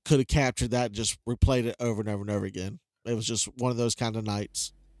could have captured that and just replayed it over and over and over again. It was just one of those kind of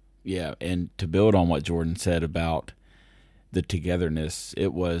nights. Yeah, and to build on what Jordan said about the togetherness,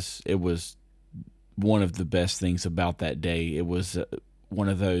 it was one of the best things about that day. It was one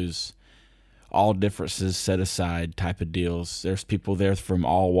of those all differences set aside type of deals. There's people there from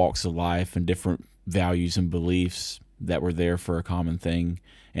all walks of life and different values and beliefs that were there for a common thing,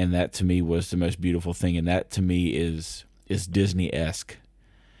 and that to me was the most beautiful thing. And that to me is Disney-esque,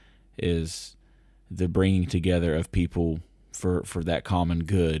 is the bringing together of people for that common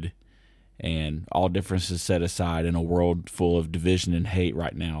good, and all differences set aside in a world full of division and hate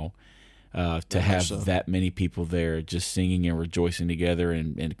right now. To have that many people there just singing and rejoicing together,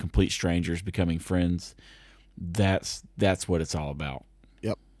 and complete strangers becoming friends, that's what it's all about.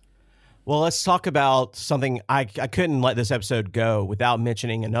 Yep. Well, let's talk about something. I couldn't let this episode go without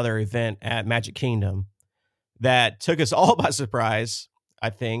mentioning another event at Magic Kingdom that took us all by surprise,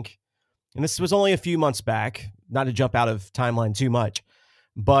 I think. And this was only a few months back, not to jump out of timeline too much,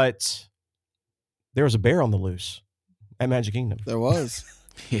 but there was a bear on the loose at Magic Kingdom. There was.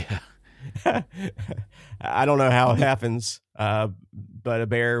 Yeah. I don't know how it happens, but a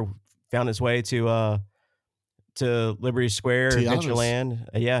bear found its way to Liberty Square, Adventureland.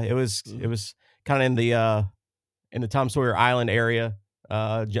 Yeah, it was kind of in the Tom Sawyer Island area,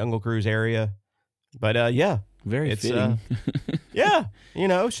 Jungle Cruise area. But yeah, very fitting. Yeah,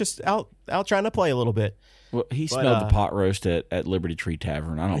 it's just out trying to play a little bit. Well, he smelled the pot roast at Liberty Tree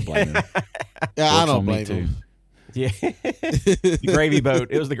Tavern. I don't blame him. Yeah, I don't blame him. Yeah, the gravy boat.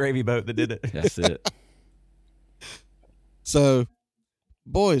 It was the gravy boat that did it. That's it. So,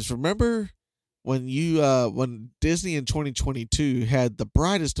 boys, remember when when Disney in 2022 had the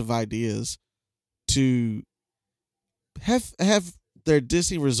brightest of ideas to have their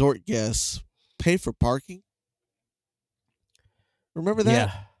Disney resort guests pay for parking? Remember that?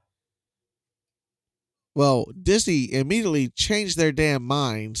 Yeah. Well, Disney immediately changed their damn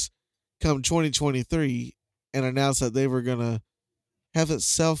minds come 2023 and announced that they were going to have it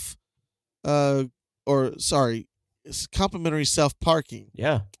complimentary self-parking.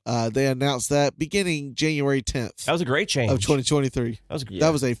 Yeah. They announced that beginning January 10th. That was a great change. Of 2023.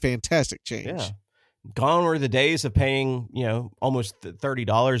 That was a fantastic change. Yeah. Gone were the days of paying, almost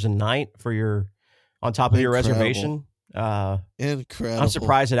 $30 a night for on top of your reservation. Incredible. I'm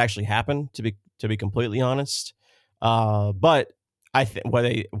surprised it actually happened, to be completely honest. But I think what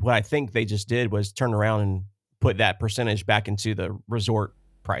I think they just did was turn around and put that percentage back into the resort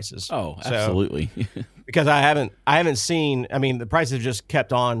prices. Oh, absolutely. Because I haven't seen. I mean, the prices have just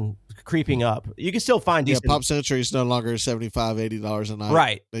kept on creeping up. You can still find decent. Pop Century is no longer $75, $80 a night.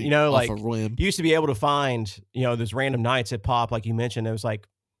 Right. Off a whim. You used to be able to find, those random nights at Pop, like you mentioned, it was like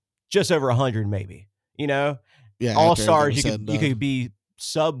just over 100 maybe. Yeah. All Stars, you could be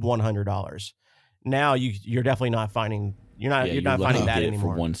sub $100. Now you're definitely not finding. You're not finding that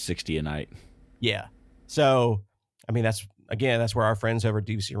anymore. For $160 a night. Yeah. So, I mean, that's where our friends over at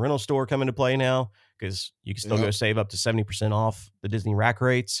DVC Rental Store come into play now, because you can still go save up to 70% off the Disney rack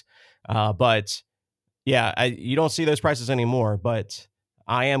rates. But yeah, you don't see those prices anymore. But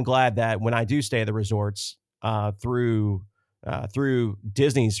I am glad that when I do stay at the resorts through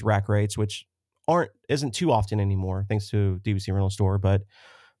Disney's rack rates, which isn't too often anymore, thanks to DVC Rental Store. But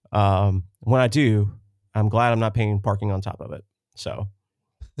when I do, I'm glad I'm not paying parking on top of it. So.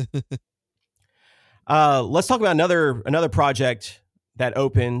 Let's talk about another project that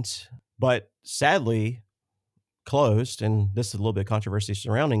opened, but sadly closed. And this is a little bit of controversy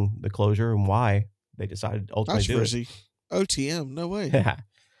surrounding the closure and why they decided to ultimately do it. OTM, no way.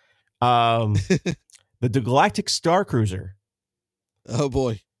 The Galactic Star Cruiser. Oh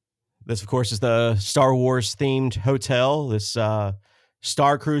boy. This, of course, is the Star Wars themed hotel. This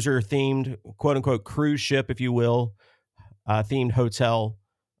Star Cruiser themed, quote unquote, cruise ship, if you will, themed hotel.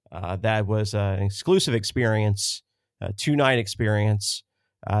 That was an exclusive experience, a 2-night experience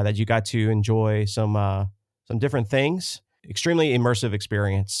that you got to enjoy some different things. Extremely immersive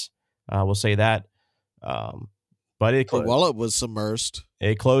experience, we'll say that. But it was submersed.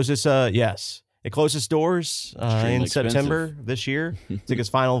 It closes. Yes, it closes doors in September this year. Took its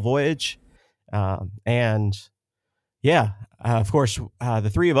final voyage, and yeah, of course, the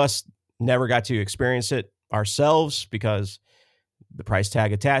three of us never got to experience it ourselves because the price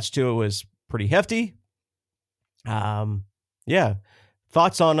tag attached to it was pretty hefty. Yeah.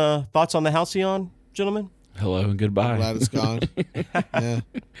 Thoughts on the Halcyon, gentlemen? Hello and goodbye. I'm glad it's gone. Yeah.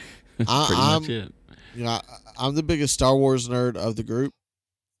 Pretty much it. I'm the biggest Star Wars nerd of the group,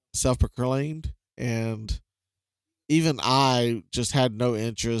 self-proclaimed, and even I just had no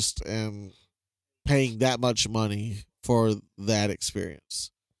interest in paying that much money for that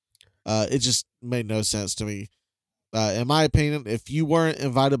experience. It just made no sense to me. In my opinion, if you weren't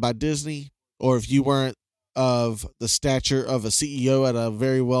invited by Disney, or if you weren't of the stature of a CEO at a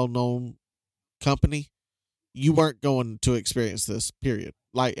very well-known company, you weren't going to experience this. Period.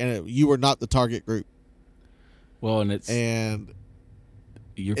 You were not the target group. Well, and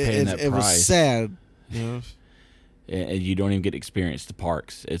you're paying that price. It was sad, you know. And you don't even get to experience the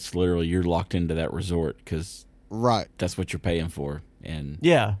parks. It's literally you're locked into that resort because that's what you're paying for. And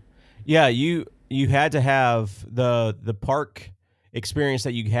yeah, you had to have the park experience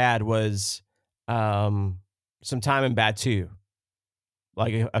that you had was some time in Batu,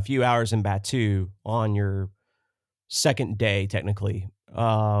 like a few hours in Batu on your second day, technically,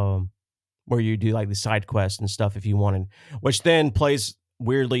 where you do like the side quests and stuff if you wanted, which then plays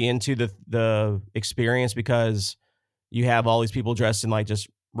weirdly into the experience because you have all these people dressed in like just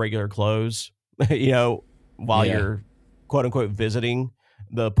regular clothes, while you're quote unquote visiting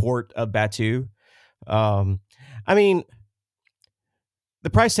the port of Batu. I mean, the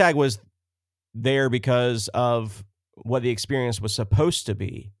price tag was there because of what the experience was supposed to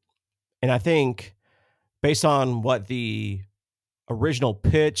be. And I think based on what the original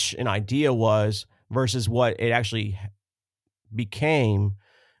pitch and idea was versus what it actually became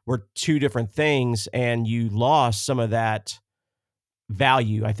were two different things, and you lost some of that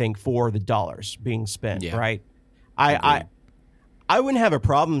value, I think, for the dollars being spent, right? I wouldn't have a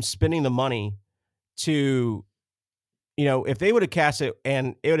problem spending the money to, if they would have cast it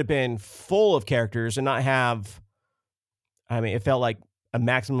and it would have been full of characters and not have, it felt like a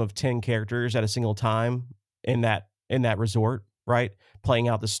maximum of 10 characters at a single time in that resort, right? Playing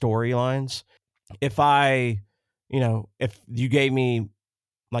out the storylines. If you gave me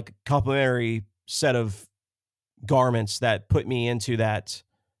like a complimentary set of garments that put me into that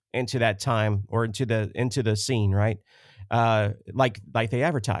time or into the scene, right? Like they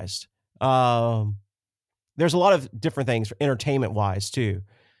advertised. There's a lot of different things entertainment wise too,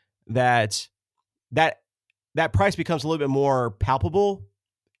 that price becomes a little bit more palpable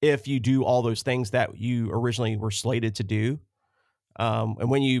if you do all those things that you originally were slated to do. And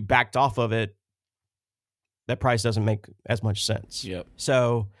when you backed off of it, that price doesn't make as much sense. Yep.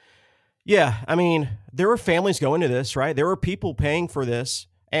 So, yeah, there were families going to this, right? There were people paying for this.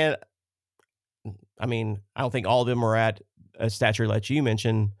 And, I don't think all of them were at a stature that you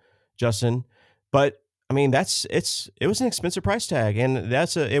mentioned, Justin. But, it was an expensive price tag. And there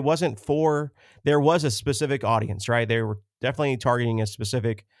was a specific audience, right? They were definitely targeting a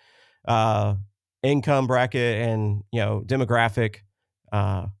specific income bracket and, demographic,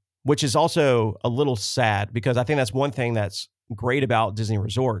 which is also a little sad because I think that's one thing that's great about Disney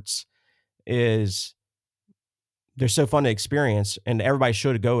resorts is they're so fun to experience, and everybody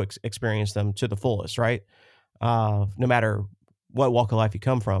should go experience them to the fullest, right? No matter what walk of life you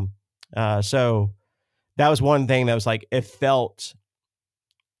come from. So that was one thing that was like, it felt,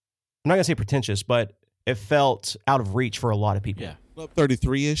 I'm not going to say pretentious, but it felt out of reach for a lot of people. Yeah.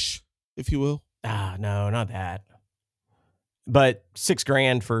 33-ish, if you will. No, not that. But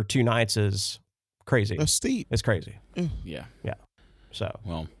 $6,000 for 2 nights is crazy. That's steep. It's crazy. Yeah. So,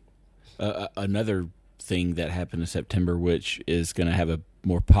 well, another thing that happened in September, which is going to have a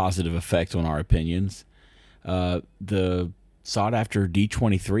more positive effect on our opinions, the sought-after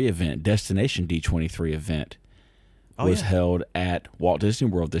D23 event, Destination D23 event, was held at Walt Disney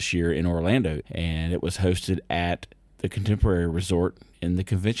World this year in Orlando, and it was hosted at the Contemporary Resort in the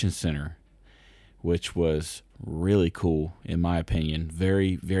Convention Center, which was really cool, in my opinion.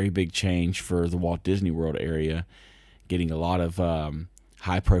 Very, very big change for the Walt Disney World area, getting a lot of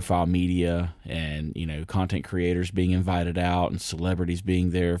high-profile media and, content creators being invited out and celebrities being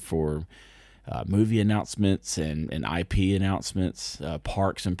there for movie announcements and IP announcements,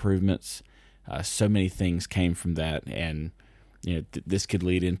 parks improvements. So many things came from that, and this could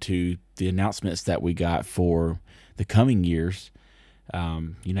lead into the announcements that we got for the coming years.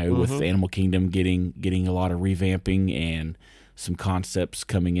 With Animal Kingdom getting a lot of revamping and some concepts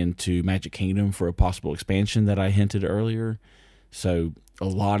coming into Magic Kingdom for a possible expansion that I hinted earlier. So a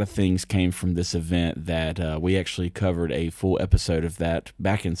lot of things came from this event that we actually covered a full episode of that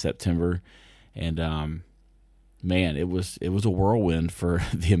back in September, and man, it was a whirlwind for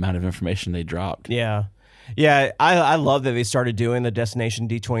the amount of information they dropped. Yeah. I love that they started doing the Destination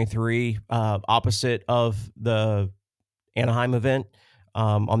D23 opposite of the Anaheim event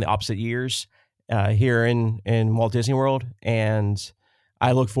on the opposite years here in Walt Disney World, and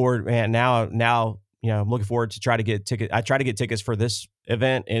I look forward. Man, now I'm looking forward to try to get tickets. I tried to get tickets for this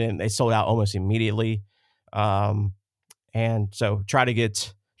event, and they sold out almost immediately. And so try to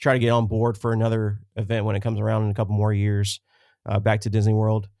try to get on board for another event when it comes around in a couple more years, back to Disney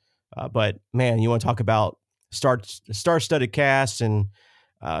World. But man, you want to talk about star-studded cast and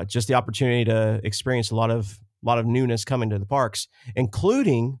just the opportunity to experience a lot of newness coming to the parks,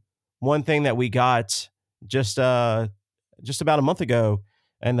 including one thing that we got just about a month ago,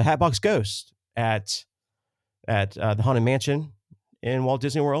 and the Hatbox Ghost at the Haunted Mansion in Walt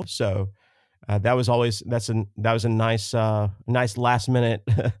Disney World. So that was a nice last minute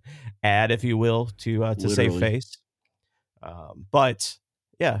ad, if you will, to save face. But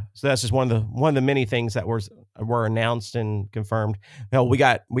yeah, so that's just one of the many things that were announced and confirmed. Hell, we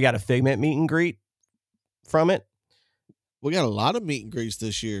got a Figment meet and greet from it. We got a lot of meet and greets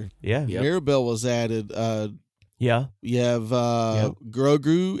this year. Yeah. Yep. Mirabelle was added. Yeah. You have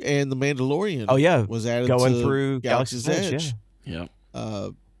Grogu and the Mandalorian. Oh yeah, was added going to through Galaxy's Edge. Yep.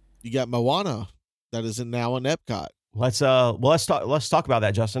 You got Moana that is now in Epcot. Let's talk about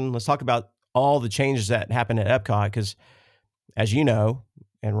that, Justin. Let's talk about all the changes that happened at Epcot, because as you know,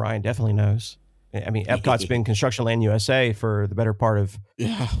 and Ryan definitely knows, I mean, Epcot's been Construction Land USA for the better part of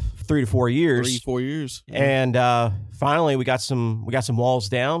 3 to 4 years. 3-4 years. And finally we got some walls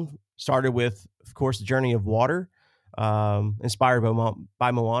down. Started with, of course, the Journey of Water, inspired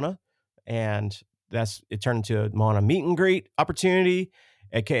by Moana, and it turned into a Moana meet and greet opportunity.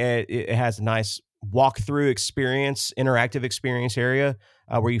 It has a nice walk-through experience, interactive experience area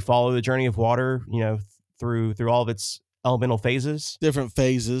where you follow the Journey of Water, through all of its elemental phases, different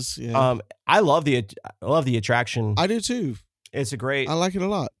phases. Yeah. I love the attraction. I do too. I like it a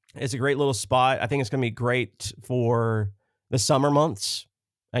lot. It's a great little spot. I think it's going to be great for the summer months,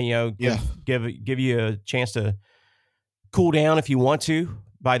 and give you a chance to cool down if you want to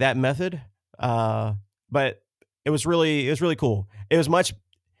by that method. But it was really cool.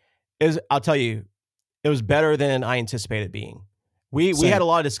 I'll tell you, it was better than I anticipated it being. We had a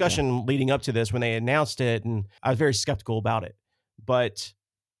lot of discussion leading up to this when they announced it, and I was very skeptical about it. But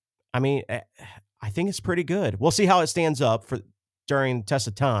I mean, I think it's pretty good. We'll see how it stands up during the test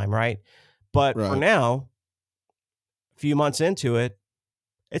of time, right? But for now, a few months into it,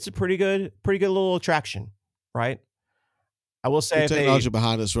 it's a pretty good little attraction, right? I will say the technology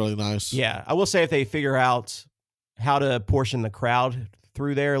behind it's really nice. Yeah, I will say if they figure out how to portion the crowd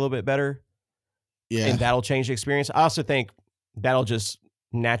through there a little bit better, and that'll change the experience. I also think that'll just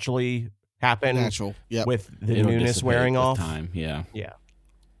naturally happen. With the newness wearing off. Time. Yeah.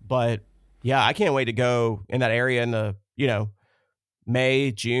 But yeah, I can't wait to go in that area in the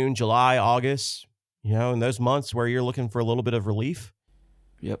May, June, July, August. In those months where you're looking for a little bit of relief.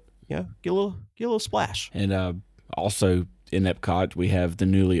 Yep. Yeah, get a little splash. And also in Epcot, we have the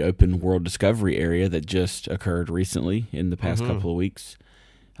newly opened World Discovery area that just occurred recently in the past couple of weeks,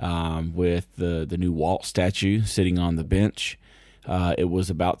 with the new Walt statue sitting on the bench. It was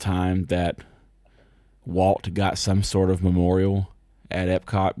about time that Walt got some sort of memorial at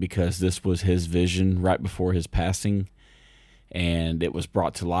Epcot, because this was his vision right before his passing, and it was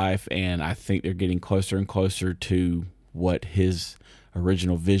brought to life. And I think they're getting closer and closer to what his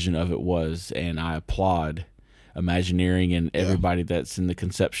original vision of it was. And I applaud Imagineering and everybody that's in the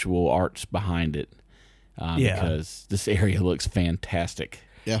conceptual arts behind it, because this area looks fantastic.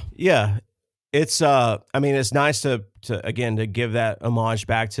 Yeah. It's it's nice to give that homage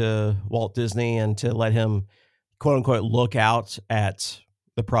back to Walt Disney and to let him, quote unquote, look out at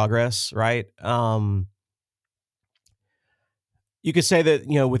the progress, right? You could say that,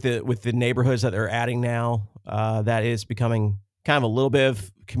 with the neighborhoods that they're adding now, that is becoming kind of a little bit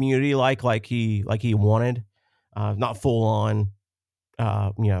of community like he wanted, not full on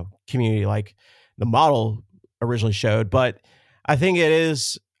community like the model originally showed, but I think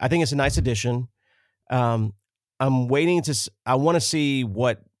it's a nice addition. I'm waiting I want to see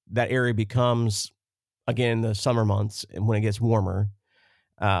what that area becomes again in the summer months and when it gets warmer.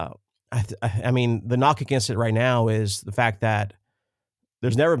 I mean, the knock against it right now is the fact that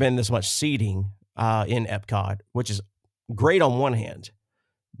there's never been this much seating in Epcot, which is great on one hand,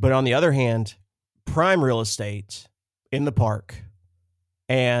 but on the other hand, prime real estate in the park,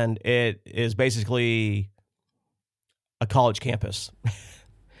 and it is basically a college campus.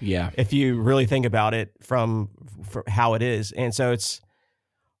 Yeah. If you really think about it from how it is. And so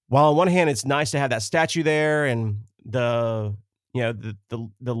while on one hand it's nice to have that statue there and the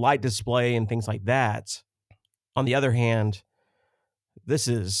light display and things like that, on the other hand, this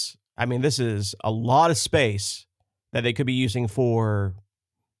is a lot of space that they could be using for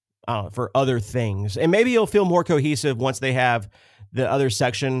other things. And maybe it'll feel more cohesive once they have the other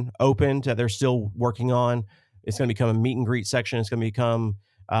section opened that they're still working on. It's going to become a meet and greet section. It's going to become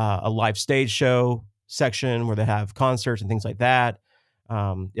a live stage show section where they have concerts and things like that.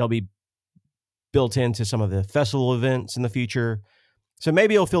 It'll be built into some of the festival events in the future. So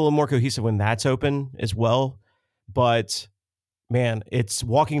maybe it'll feel a little more cohesive when that's open as well. But man, it's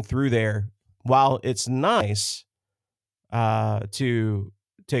walking through there. While it's nice to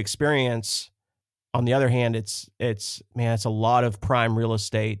experience, on the other hand, it's a lot of prime real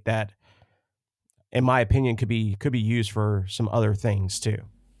estate that, in my opinion, could be used for some other things too.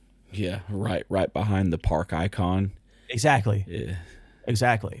 Yeah, right behind the park icon. Exactly. Yeah.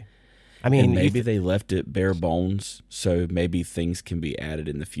 Exactly. I mean, and maybe they left it bare bones, so maybe things can be added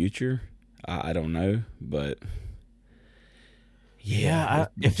in the future. I don't know, but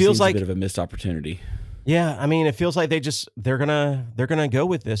it feels like a bit of a missed opportunity. Yeah, I mean, it feels like they're gonna go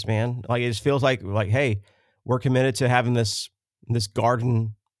with this, man. Like, it just feels like, hey, we're committed to having this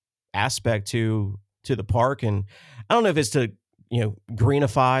garden aspect to the park, and I don't know if it's to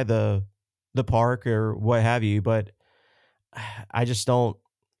greenify the park or what have you, but I just don't.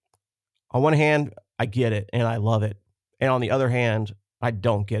 On one hand, I get it and I love it, and on the other hand, I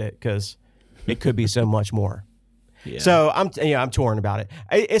don't get it because it could be so much more. Yeah. So I'm torn about it.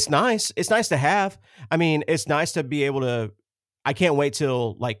 It's nice. It's nice to have. I mean, it's nice to be able to. I can't wait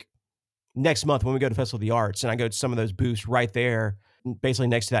till like next month when we go to Festival of the Arts and I go to some of those booths right there, basically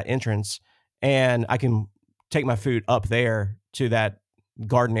next to that entrance, and I can take my food up there to that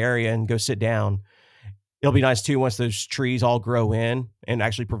garden area and go sit down. It'll be nice too once those trees all grow in and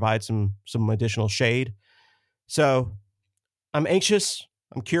actually provide some additional shade. So I'm anxious.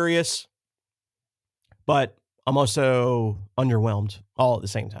 I'm curious, but I'm also underwhelmed all at the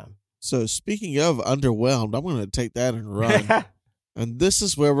same time. So speaking of underwhelmed, I'm going to take that and run. And this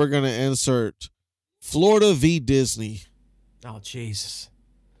is where we're going to insert Florida v. Disney. Oh, Jesus.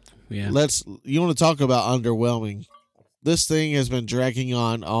 Yeah. You want to talk about underwhelming? This thing has been dragging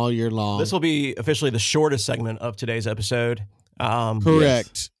on all year long. This will be officially the shortest segment of today's episode. Correct.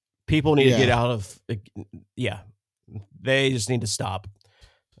 Yes. People need to get out of. They just need to stop.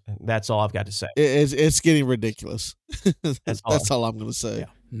 That's all I've got to say. It's getting ridiculous. That's all I'm going to say. Yeah.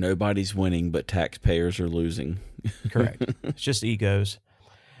 Nobody's winning, but taxpayers are losing. Correct. It's just egos.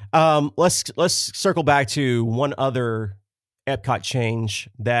 Let's circle back to one other Epcot change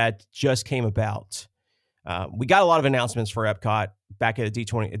that just came about. We got a lot of announcements for Epcot back at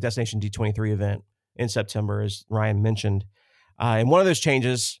a Destination D23 event in September, as Ryan mentioned. And one of those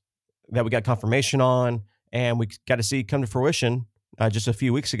changes that we got confirmation on and we got to see come to fruition just a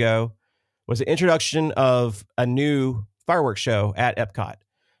few weeks ago was the introduction of a new fireworks show at Epcot.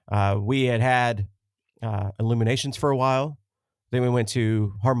 We had Illuminations for a while. Then we went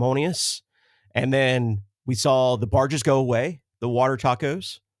to Harmonious. And then we saw the barges go away, the water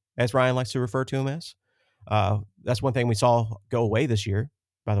tacos, as Ryan likes to refer to them as. That's one thing we saw go away this year,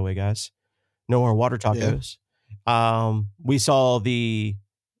 by the way, guys. No more water tacos. Yeah. We saw the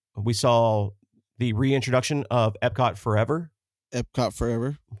reintroduction of Epcot Forever. Epcot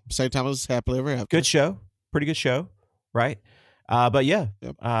Forever. Same time as Happily Ever After. Good show. Pretty good show, right? But yeah,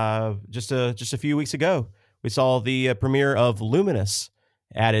 just a few weeks ago, we saw the premiere of Luminous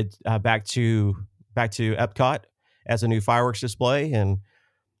added back to Epcot as a new fireworks display. And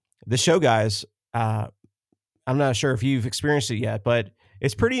the show, guys, I'm not sure if you've experienced it yet, but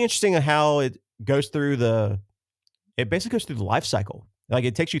it's pretty interesting how it goes through it basically goes through the life cycle. Like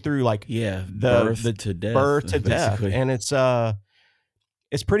it takes you through birth to death, and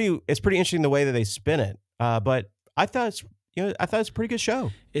it's pretty interesting the way that they spin it. But I thought it's a pretty good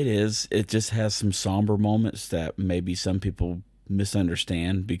show. It is. It just has some somber moments that maybe some people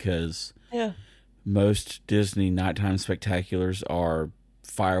misunderstand because most Disney nighttime spectaculars are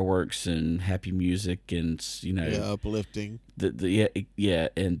fireworks and happy music and uplifting.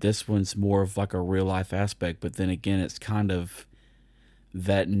 And this one's more of like a real life aspect, but then again, it's kind of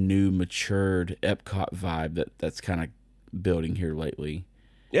that new matured Epcot vibe that's kind of building here lately.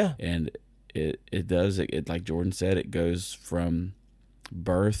 Yeah, and it does it like Jordan said, it goes from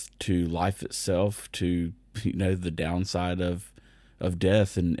birth to life itself to the downside of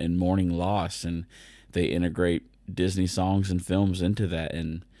death and mourning loss, and they integrate Disney songs and films into that.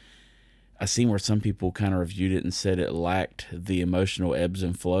 And I seen where some people kind of reviewed it and said it lacked the emotional ebbs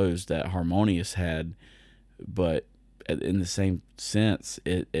and flows that Harmonious had, but in the same sense,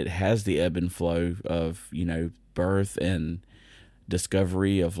 it has the ebb and flow of birth and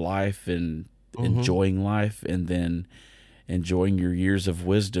discovery of life and enjoying life, and then enjoying your years of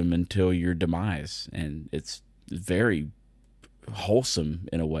wisdom until your demise. And it's very wholesome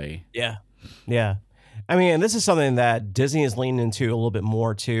in a way. Yeah. I mean, this is something that Disney is leaning into a little bit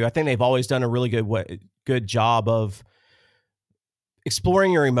more too. I think they've always done a really good job of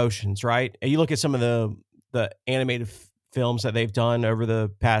exploring your emotions, right? And you look at some of the animated films that they've done over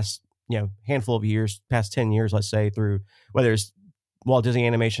the past, handful of years, past 10 years, let's say, through whether it's Walt Disney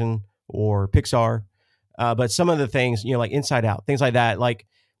Animation or Pixar. But some of the things, like Inside Out, things like that, like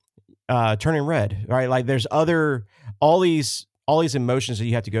Turning Red, right? Like there's all these emotions that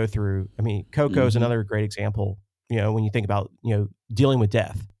you have to go through. I mean, Coco is another great example, when you think about, dealing with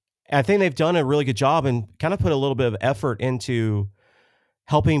death. And I think they've done a really good job and kind of put a little bit of effort into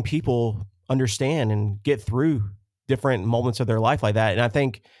helping people understand and get through different moments of their life like that. And I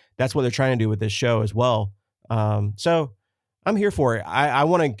think that's what they're trying to do with this show as well. So I'm here for it. I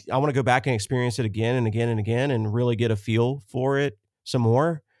want to go back and experience it again and again and again and really get a feel for it some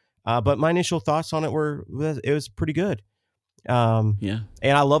more. But my initial thoughts on it it was pretty good. And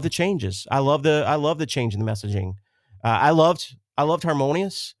I love the changes. I love the change in the messaging. I loved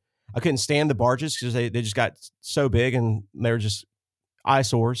Harmonious. I couldn't stand the barges because they just got so big and they were just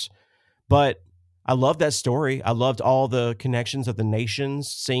eyesores. But I loved that story. I loved all the connections of the nations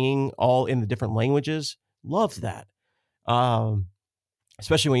singing all in the different languages. Loved that.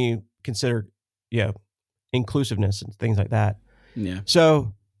 Especially when you consider, inclusiveness and things like that. Yeah.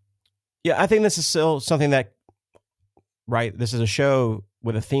 So, I think this is still something that, right, this is a show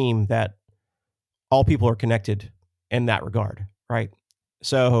with a theme that all people are connected in that regard, right?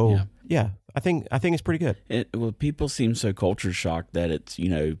 So, I think it's pretty good. Well, people seem so culture shocked that it's,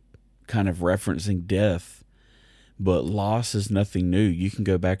 kind of referencing death, but loss is nothing new. You can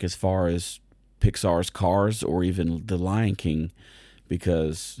go back as far as Pixar's Cars or even The Lion King,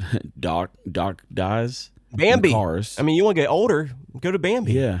 because Doc dies. Bambi. In Cars. I mean, you want to get older, go to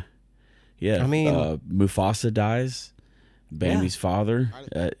Bambi. Yeah. I mean, Mufasa dies. Bambi's father.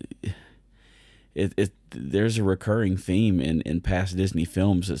 There's a recurring theme in past Disney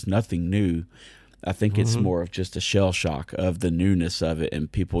films. It's nothing new. I think it's more of just a shell shock of the newness of it,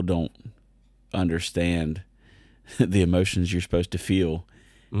 and people don't understand the emotions you're supposed to feel,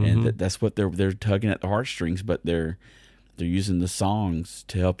 and that's what they're tugging at the heartstrings. But they're using the songs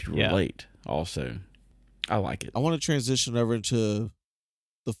to help you relate. Also, I like it. I want to transition over into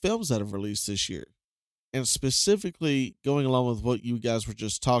the films that have released this year, and specifically going along with what you guys were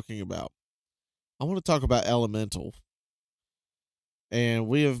just talking about. I want to talk about Elemental. And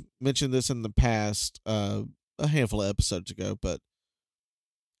we have mentioned this in the past, a handful of episodes ago, but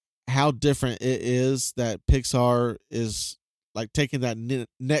how different it is that Pixar is like taking that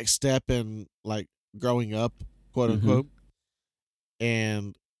next step in like growing up, quote unquote.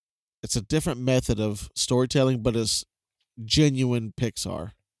 And it's a different method of storytelling, but it's genuine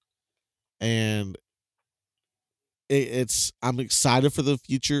Pixar. And I'm excited for the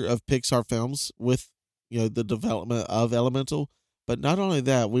future of Pixar films with, the development of Elemental. But not only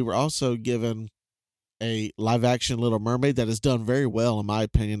that, we were also given a live-action Little Mermaid that has done very well, in my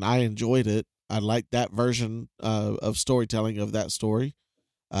opinion. I enjoyed it. I like that version of storytelling of that story.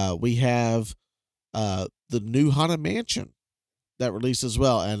 We have the new Haunted Mansion that released as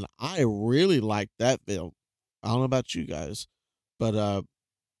well, and I really like that film. I don't know about you guys, but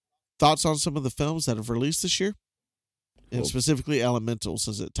thoughts on some of the films that have released this year? And specifically Elemental,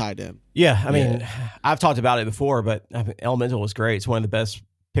 since it tied in. Yeah, I mean, I've talked about it before, but Elemental was great. It's one of the best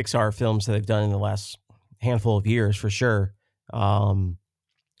Pixar films that they've done in the last handful of years, for sure. So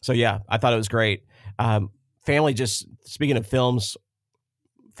yeah, I thought it was great. Family, just speaking of films,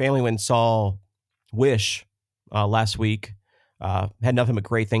 family went and saw Wish last week. Had nothing but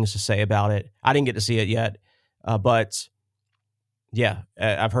great things to say about it. I didn't get to see it yet, but yeah,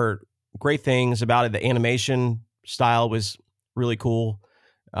 I've heard great things about it. The animation style was really cool.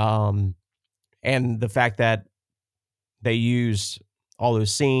 And the fact that they used all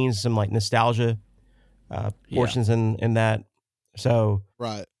those scenes, some like nostalgia portions in that. So,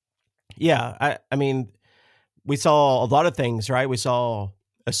 right. Yeah. I mean, we saw a lot of things, right? We saw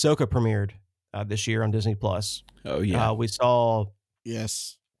Ahsoka premiered this year on Disney Plus. Oh yeah. We saw,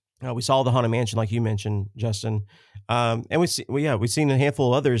 we saw the Haunted Mansion, like you mentioned, Justin. And we've seen a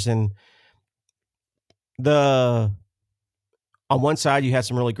handful of others, and on one side you have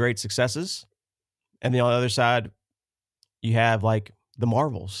some really great successes, and then on the other side you have like the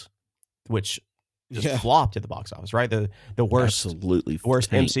Marvels, which just flopped at the box office, right? The worst, absolutely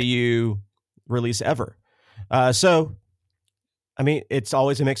worst MCU release ever. So, I mean, it's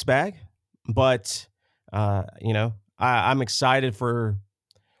always a mixed bag, but I'm excited on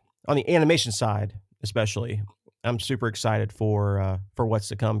the animation side, especially. I'm super excited for what's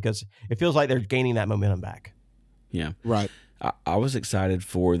to come, because it feels like they're gaining that momentum back. Yeah. Right. I was excited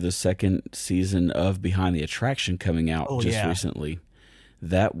for the second season of Behind the Attraction coming out recently.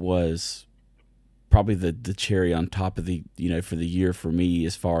 That was probably the cherry on top of the, for the year for me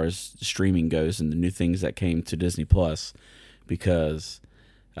as far as streaming goes and the new things that came to Disney Plus, because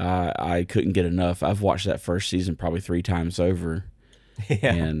I couldn't get enough. I've watched that first season probably 3 times over.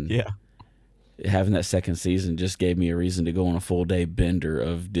 Yeah. And yeah. having that second season just gave me a reason to go on a full day bender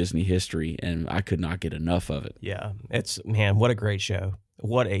of Disney history, and I could not get enough of it. Yeah. Man, what a great show.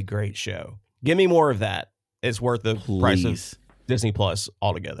 What a great show. Give me more of that. It's worth the price of Disney Plus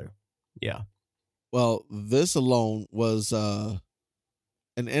altogether. Yeah. Well, this alone was an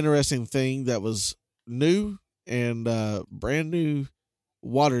interesting thing that was new and brand new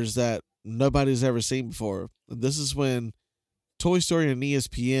waters that nobody's ever seen before. This is when Toy Story and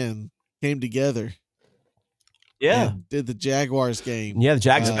ESPN came together. Yeah. And did the Jaguars game. Yeah, the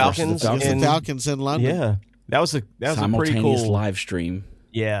Jags Falcons. Against the Falcons in London. Yeah. That was a pretty simultaneous cool live stream.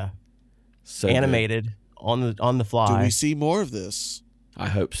 Yeah. So animated on the fly. Do we see more of this? I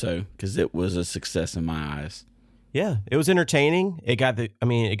hope so, because it was a success in my eyes. Yeah, it was entertaining. It got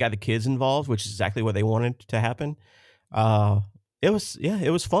the kids involved, which is exactly what they wanted to happen. It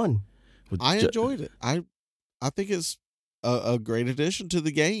was fun. I enjoyed it. I think it's a great addition to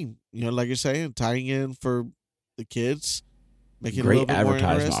the game. Like you're saying, tying in for the kids, making it a little bit more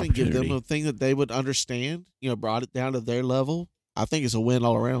interesting, give them a thing that they would understand. Brought it down to their level. I think it's a win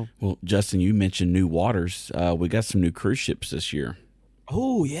all around. Well, Justin, you mentioned new waters. We got some new cruise ships this year.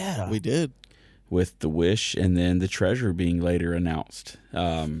 Oh yeah, we did. With the Wish and then the Treasure being later announced.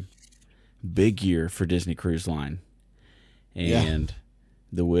 Big year for Disney Cruise Line. And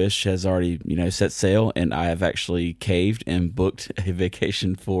the Wish has already, set sail, and I have actually caved and booked a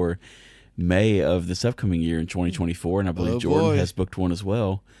vacation for May of this upcoming year in 2024, and I believe Jordan has booked one as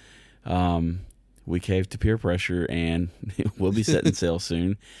well. We caved to peer pressure, and we'll be setting sail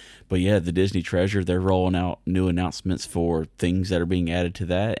soon. But yeah, the Disney Treasure, they're rolling out new announcements for things that are being added to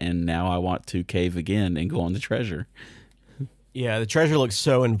that, and now I want to cave again and go on the Treasure. Yeah, the Treasure looks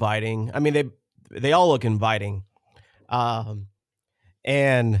so inviting. I mean, they all look inviting.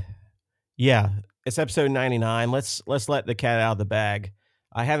 And yeah, it's episode 99. Let's let the cat out of the bag.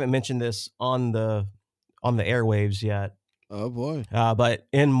 I haven't mentioned this on the airwaves yet. Oh boy. But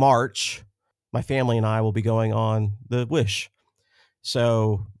in March, my family and I will be going on the Wish.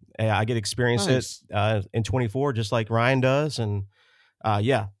 So I get to experience it in 24, just like Ryan does. And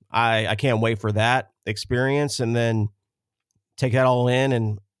I can't wait for that experience, and then take that all in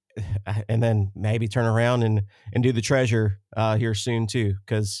and then maybe turn around and do the Treasure here soon too,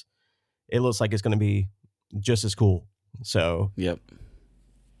 because it looks like it's going to be just as cool. So yep,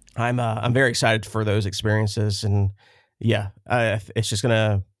 I'm very excited for those experiences, and it's just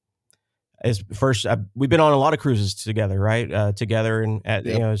gonna. As first, we've been on a lot of cruises together, right? Together and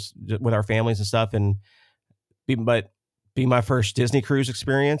with our families and stuff, and be my first Disney cruise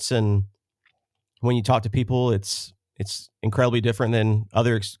experience. And when you talk to people, it's incredibly different than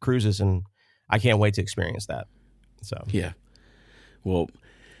other cruises, and I can't wait to experience that. So yeah, well,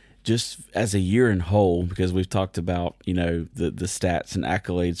 just as a year in whole, because we've talked about the stats and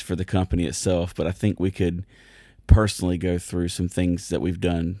accolades for the company itself, but I think we could personally go through some things that we've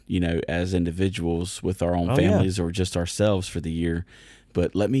done, as individuals with our own families or just ourselves for the year.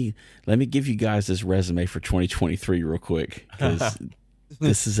 But let me give you guys this resume for 2023 real quick, because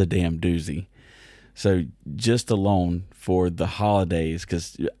this is a damn doozy. So just alone for the holidays,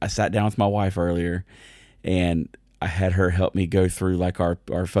 because I sat down with my wife earlier and I had her help me go through like our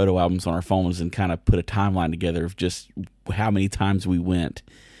photo albums on our phones and kind of put a timeline together of just how many times we went.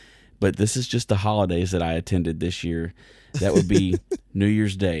 But this is just the holidays that I attended this year. That would be New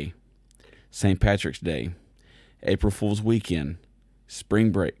Year's Day, St. Patrick's Day, April Fool's Weekend,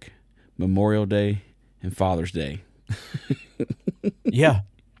 Spring Break, Memorial Day, and Father's Day. Yeah,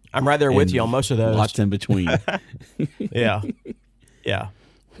 I'm right there with you on most of those. Lots in between. Yeah.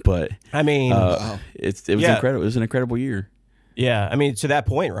 But I mean, it was incredible. It was an incredible year. Yeah, I mean, to that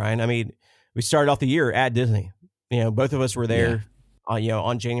point, Ryan. I mean, we started off the year at Disney. Both of us were there. Yeah.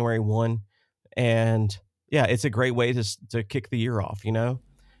 On January 1, and it's a great way to kick the year off, Yeah.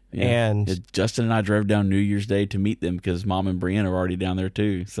 And Justin and I drove down New Year's Day to meet them because Mom and Brianna were already down there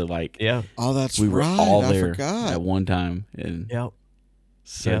too. So oh, that's we were right. all there at one time, and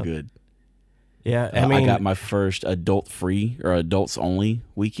good. Yeah, I mean, I got my first adult-free or adults-only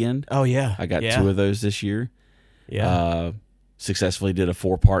weekend. Oh yeah, I got 2 of those this year. Yeah, successfully did a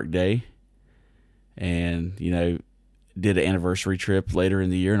 4-park day, and did an anniversary trip later in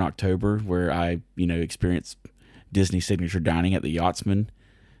the year in October where I, experienced Disney signature dining at the Yachtsman.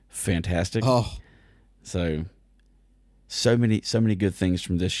 Fantastic. Oh, so many good things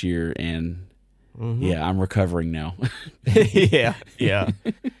from this year, and I'm recovering now. yeah.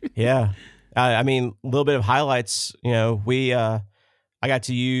 I mean, a little bit of highlights. You know, I got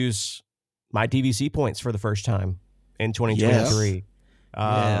to use my DVC points for the first time in 2023.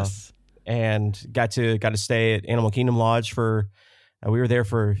 Yes. And got to stay at Animal Kingdom Lodge for. We were there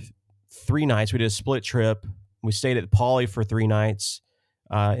for 3 nights. We did a split trip. We stayed at Poly for 3 nights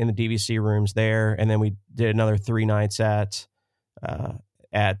in the DVC rooms there, and then we did another 3 nights at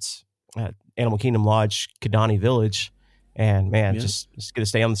Animal Kingdom Lodge, Kidani Village. And man, just gonna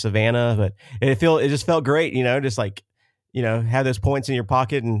stay on the savannah, but it just felt great, you know, just like, you know, have those points in your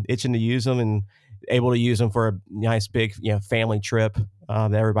pocket and itching to use them, and able to use them for a nice big, you know, family trip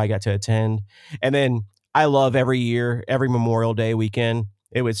that everybody got to attend. And then I love every year, every Memorial Day weekend.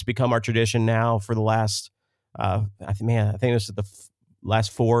 It's become our tradition now for the last, I think this is the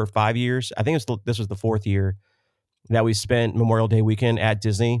last 4 or 5 years. I think this was the 4th year that we spent Memorial Day weekend at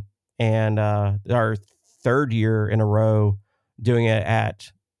Disney, and our 3rd year in a row doing it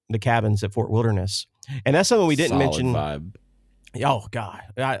at the cabins at Fort Wilderness. And that's something we didn't mention. Vibe. Oh God,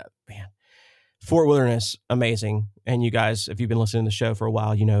 man, Fort Wilderness, amazing. And you guys, if you've been listening to the show for a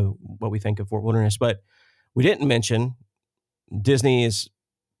while, you know what we think of Fort Wilderness. But we didn't mention Disney has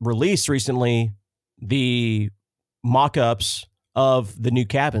released recently the mock-ups of the new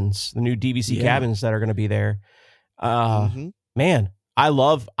cabins, the new DVC cabins that are going to be there. Man, I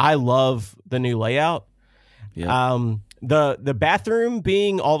love the new layout. Yeah. The bathroom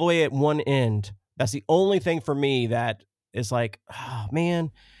being all the way at one end. That's the only thing for me that is like, oh man.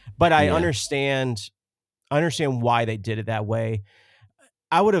 But I understand why they did it that way.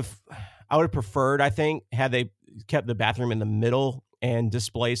 I would have preferred, I think, had they kept the bathroom in the middle and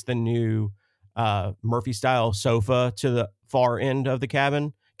displaced the new Murphy style sofa to the far end of the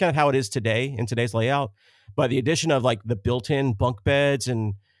cabin, kind of how it is today in today's layout. But the addition of like the built-in bunk beds,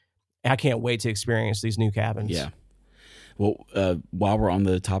 and I can't wait to experience these new cabins. Yeah. Well, while we're on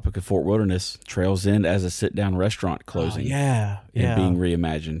the topic of Fort Wilderness, Trails End as a sit-down restaurant closing. And being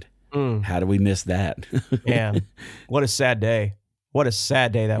reimagined. How do we miss that? Man, what a sad day. What a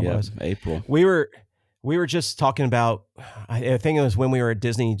sad day that was. April. We were just talking about, I think it was when we were at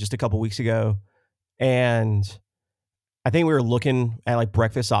Disney just a couple weeks ago, and I think we were looking at like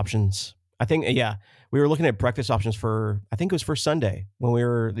breakfast options. We were looking at breakfast options for, I think it was for Sunday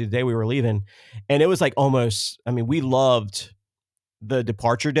the day we were leaving. And it was like almost, I mean, we loved the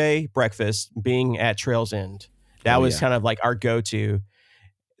departure day breakfast being at Trails End. That was kind of like our go-to.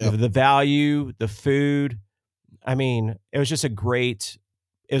 Yep. The value, the food. I mean, it was a great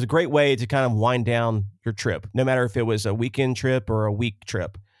way to kind of wind down your trip, no matter if it was a weekend trip or a week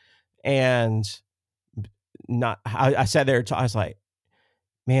trip. And I sat there, I was like,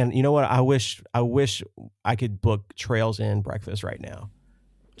 man, you know what? I wish I could book Trails End breakfast right now.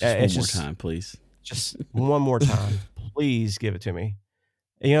 Just one more time, please. Just one more time. Please give it to me.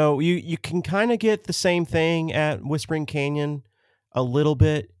 You know, you can kind of get the same thing at Whispering Canyon a little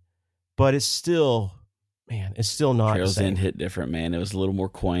bit, but it's still not Trails the same. End hit different, man. It was a little more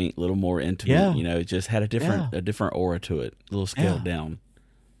quaint, a little more intimate. Yeah. You know, it just had a different aura to it, a little scaled down.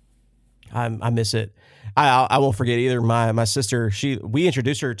 I miss it. I won't forget either. My sister, we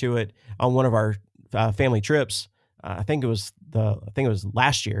introduced her to it on one of our family trips. I think it was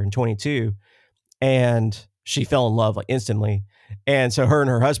last year in 2022, and she fell in love like instantly. And so her and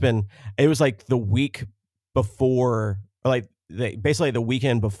her husband, it was like the week before, like basically the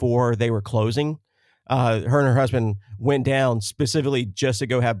weekend before they were closing. Her and her husband went down specifically just to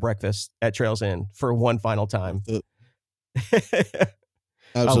go have breakfast at Trails End for one final time.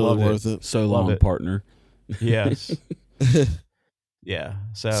 Absolutely worth it. So long, partner. Yes. Yeah.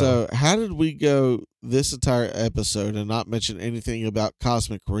 So how did we go this entire episode and not mention anything about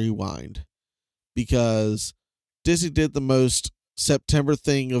Cosmic Rewind? Because Disney did the most September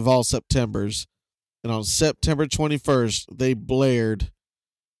thing of all Septembers. And on September 21st, they blared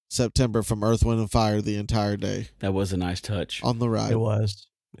September from Earth, Wind, and Fire the entire day. That was a nice touch. On the ride. It was.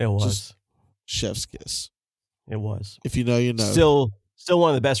 Just chef's kiss. It was. If you know, you know. Still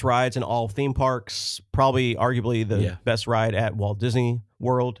one of the best rides in all theme parks. Probably arguably the best ride at Walt Disney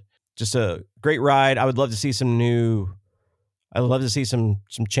World. Just a great ride. I would love to see some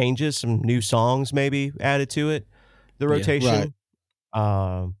changes, some new songs maybe added to it. The rotation.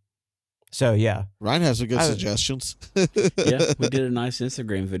 Right. So yeah, Ryan has some good suggestions. Yeah, we did a nice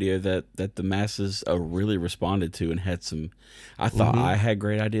Instagram video that the masses really responded to and had some. I thought I had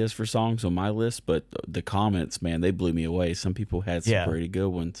great ideas for songs on my list, but the comments, man, they blew me away. Some people had some pretty good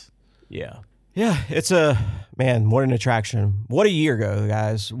ones. Yeah, it's what an attraction. What a year ago,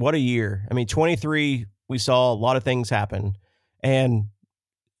 guys. What a year. I mean, 23, we saw a lot of things happen, and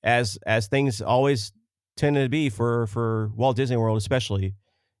as things always tended to be for Walt Disney World, especially.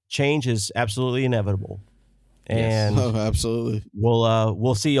 change is absolutely inevitable. Yes. And absolutely.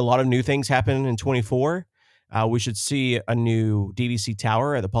 we'll see a lot of new things happen in 24. We should see a new DVC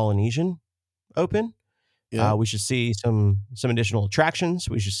tower at the Polynesian open. Yeah. We should see some additional attractions.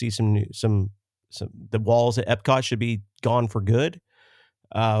 We should see some the walls at Epcot should be gone for good.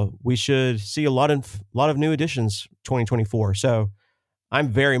 We should see a lot of new additions 2024. So I'm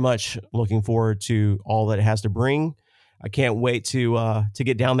very much looking forward to all that it has to bring. I can't wait to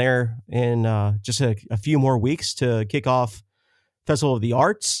get down there in just a few more weeks to kick off Festival of the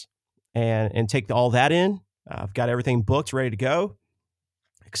Arts and take all that in. I've got everything booked, ready to go.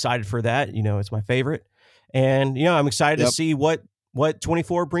 Excited for that. It's my favorite. And, I'm excited to see what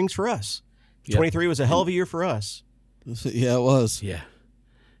 24 brings for us. 23 was a hell of a year for us. Yeah, it was. Yeah.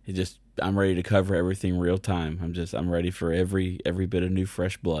 I'm ready to cover everything real time. I'm ready for every bit of new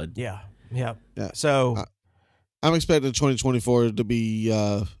fresh blood. Yeah. So I'm expecting 2024 to be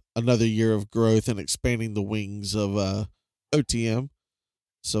another year of growth and expanding the wings of OTM.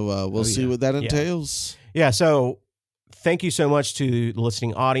 So we'll see what that entails. Yeah. So thank you so much to the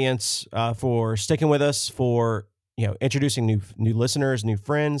listening audience for sticking with us, for introducing new listeners, new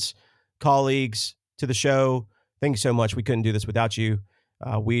friends, colleagues to the show. Thank you so much. We couldn't do this without you.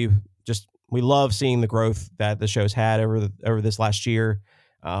 We love seeing the growth that the show's had over this last year.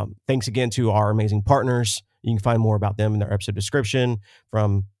 Thanks again to our amazing partners. You can find more about them in their episode description,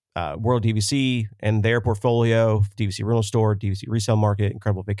 from World DVC and their portfolio, DVC Rental Store, DVC Resale Market,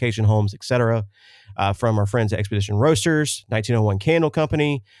 Incredible Vacation Homes, etc. From our friends at Expedition Roasters, 1901 Candle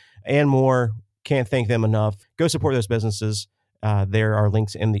Company, and more. Can't thank them enough. Go support those businesses. There are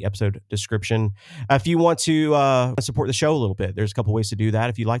links in the episode description. If you want to support the show a little bit, there's a couple ways to do that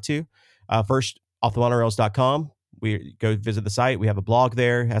if you'd like to. First, offthemonorails.com. We go visit the site. We have a blog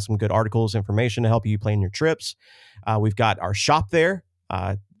there, has some good articles, information to help you plan your trips. We've got our shop there,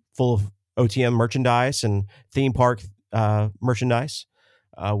 full of OTM merchandise and theme park merchandise.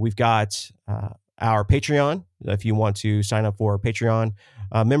 We've got our Patreon. If you want to sign up for a Patreon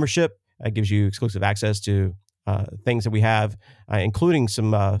membership, it gives you exclusive access to things that we have, including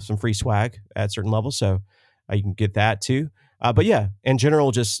some free swag at certain levels. So you can get that too. But yeah, in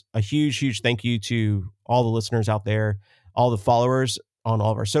general, just a huge thank you to all the listeners out there, all the followers on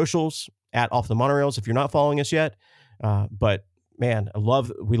all of our socials at Off the Monorails. If you're not following us yet, but man,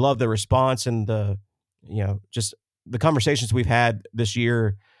 we love the response and just the conversations we've had this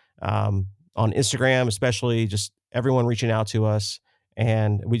year on Instagram, especially, just everyone reaching out to us,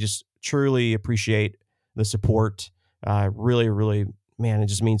 and we just truly appreciate the support. Really, man, it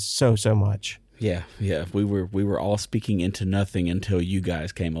just means so much. Yeah. We were all speaking into nothing until you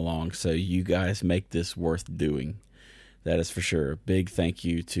guys came along. So you guys make this worth doing. That is for sure. A big thank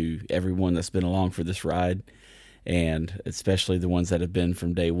you to everyone that's been along for this ride, and especially the ones that have been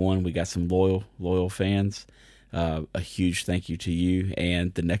from day one. We got some loyal fans. A huge thank you to you.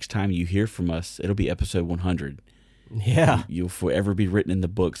 And the next time you hear from us, it'll be episode 100. Yeah. You'll forever be written in the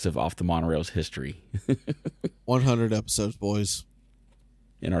books of Off the Monorail's history. 100 episodes, boys.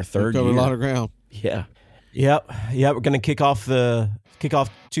 In our third year. Covered a lot of ground. Yeah. Yep. We're going to kick off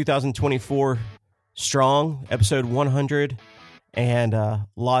 2024 strong, episode 100, and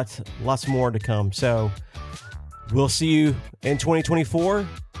lots more to come. So we'll see you in 2024,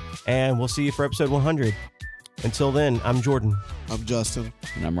 and we'll see you for episode 100. Until then, I'm Jordan. I'm Justin.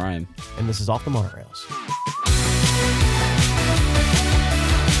 And I'm Ryan. And this is Off the Monorails.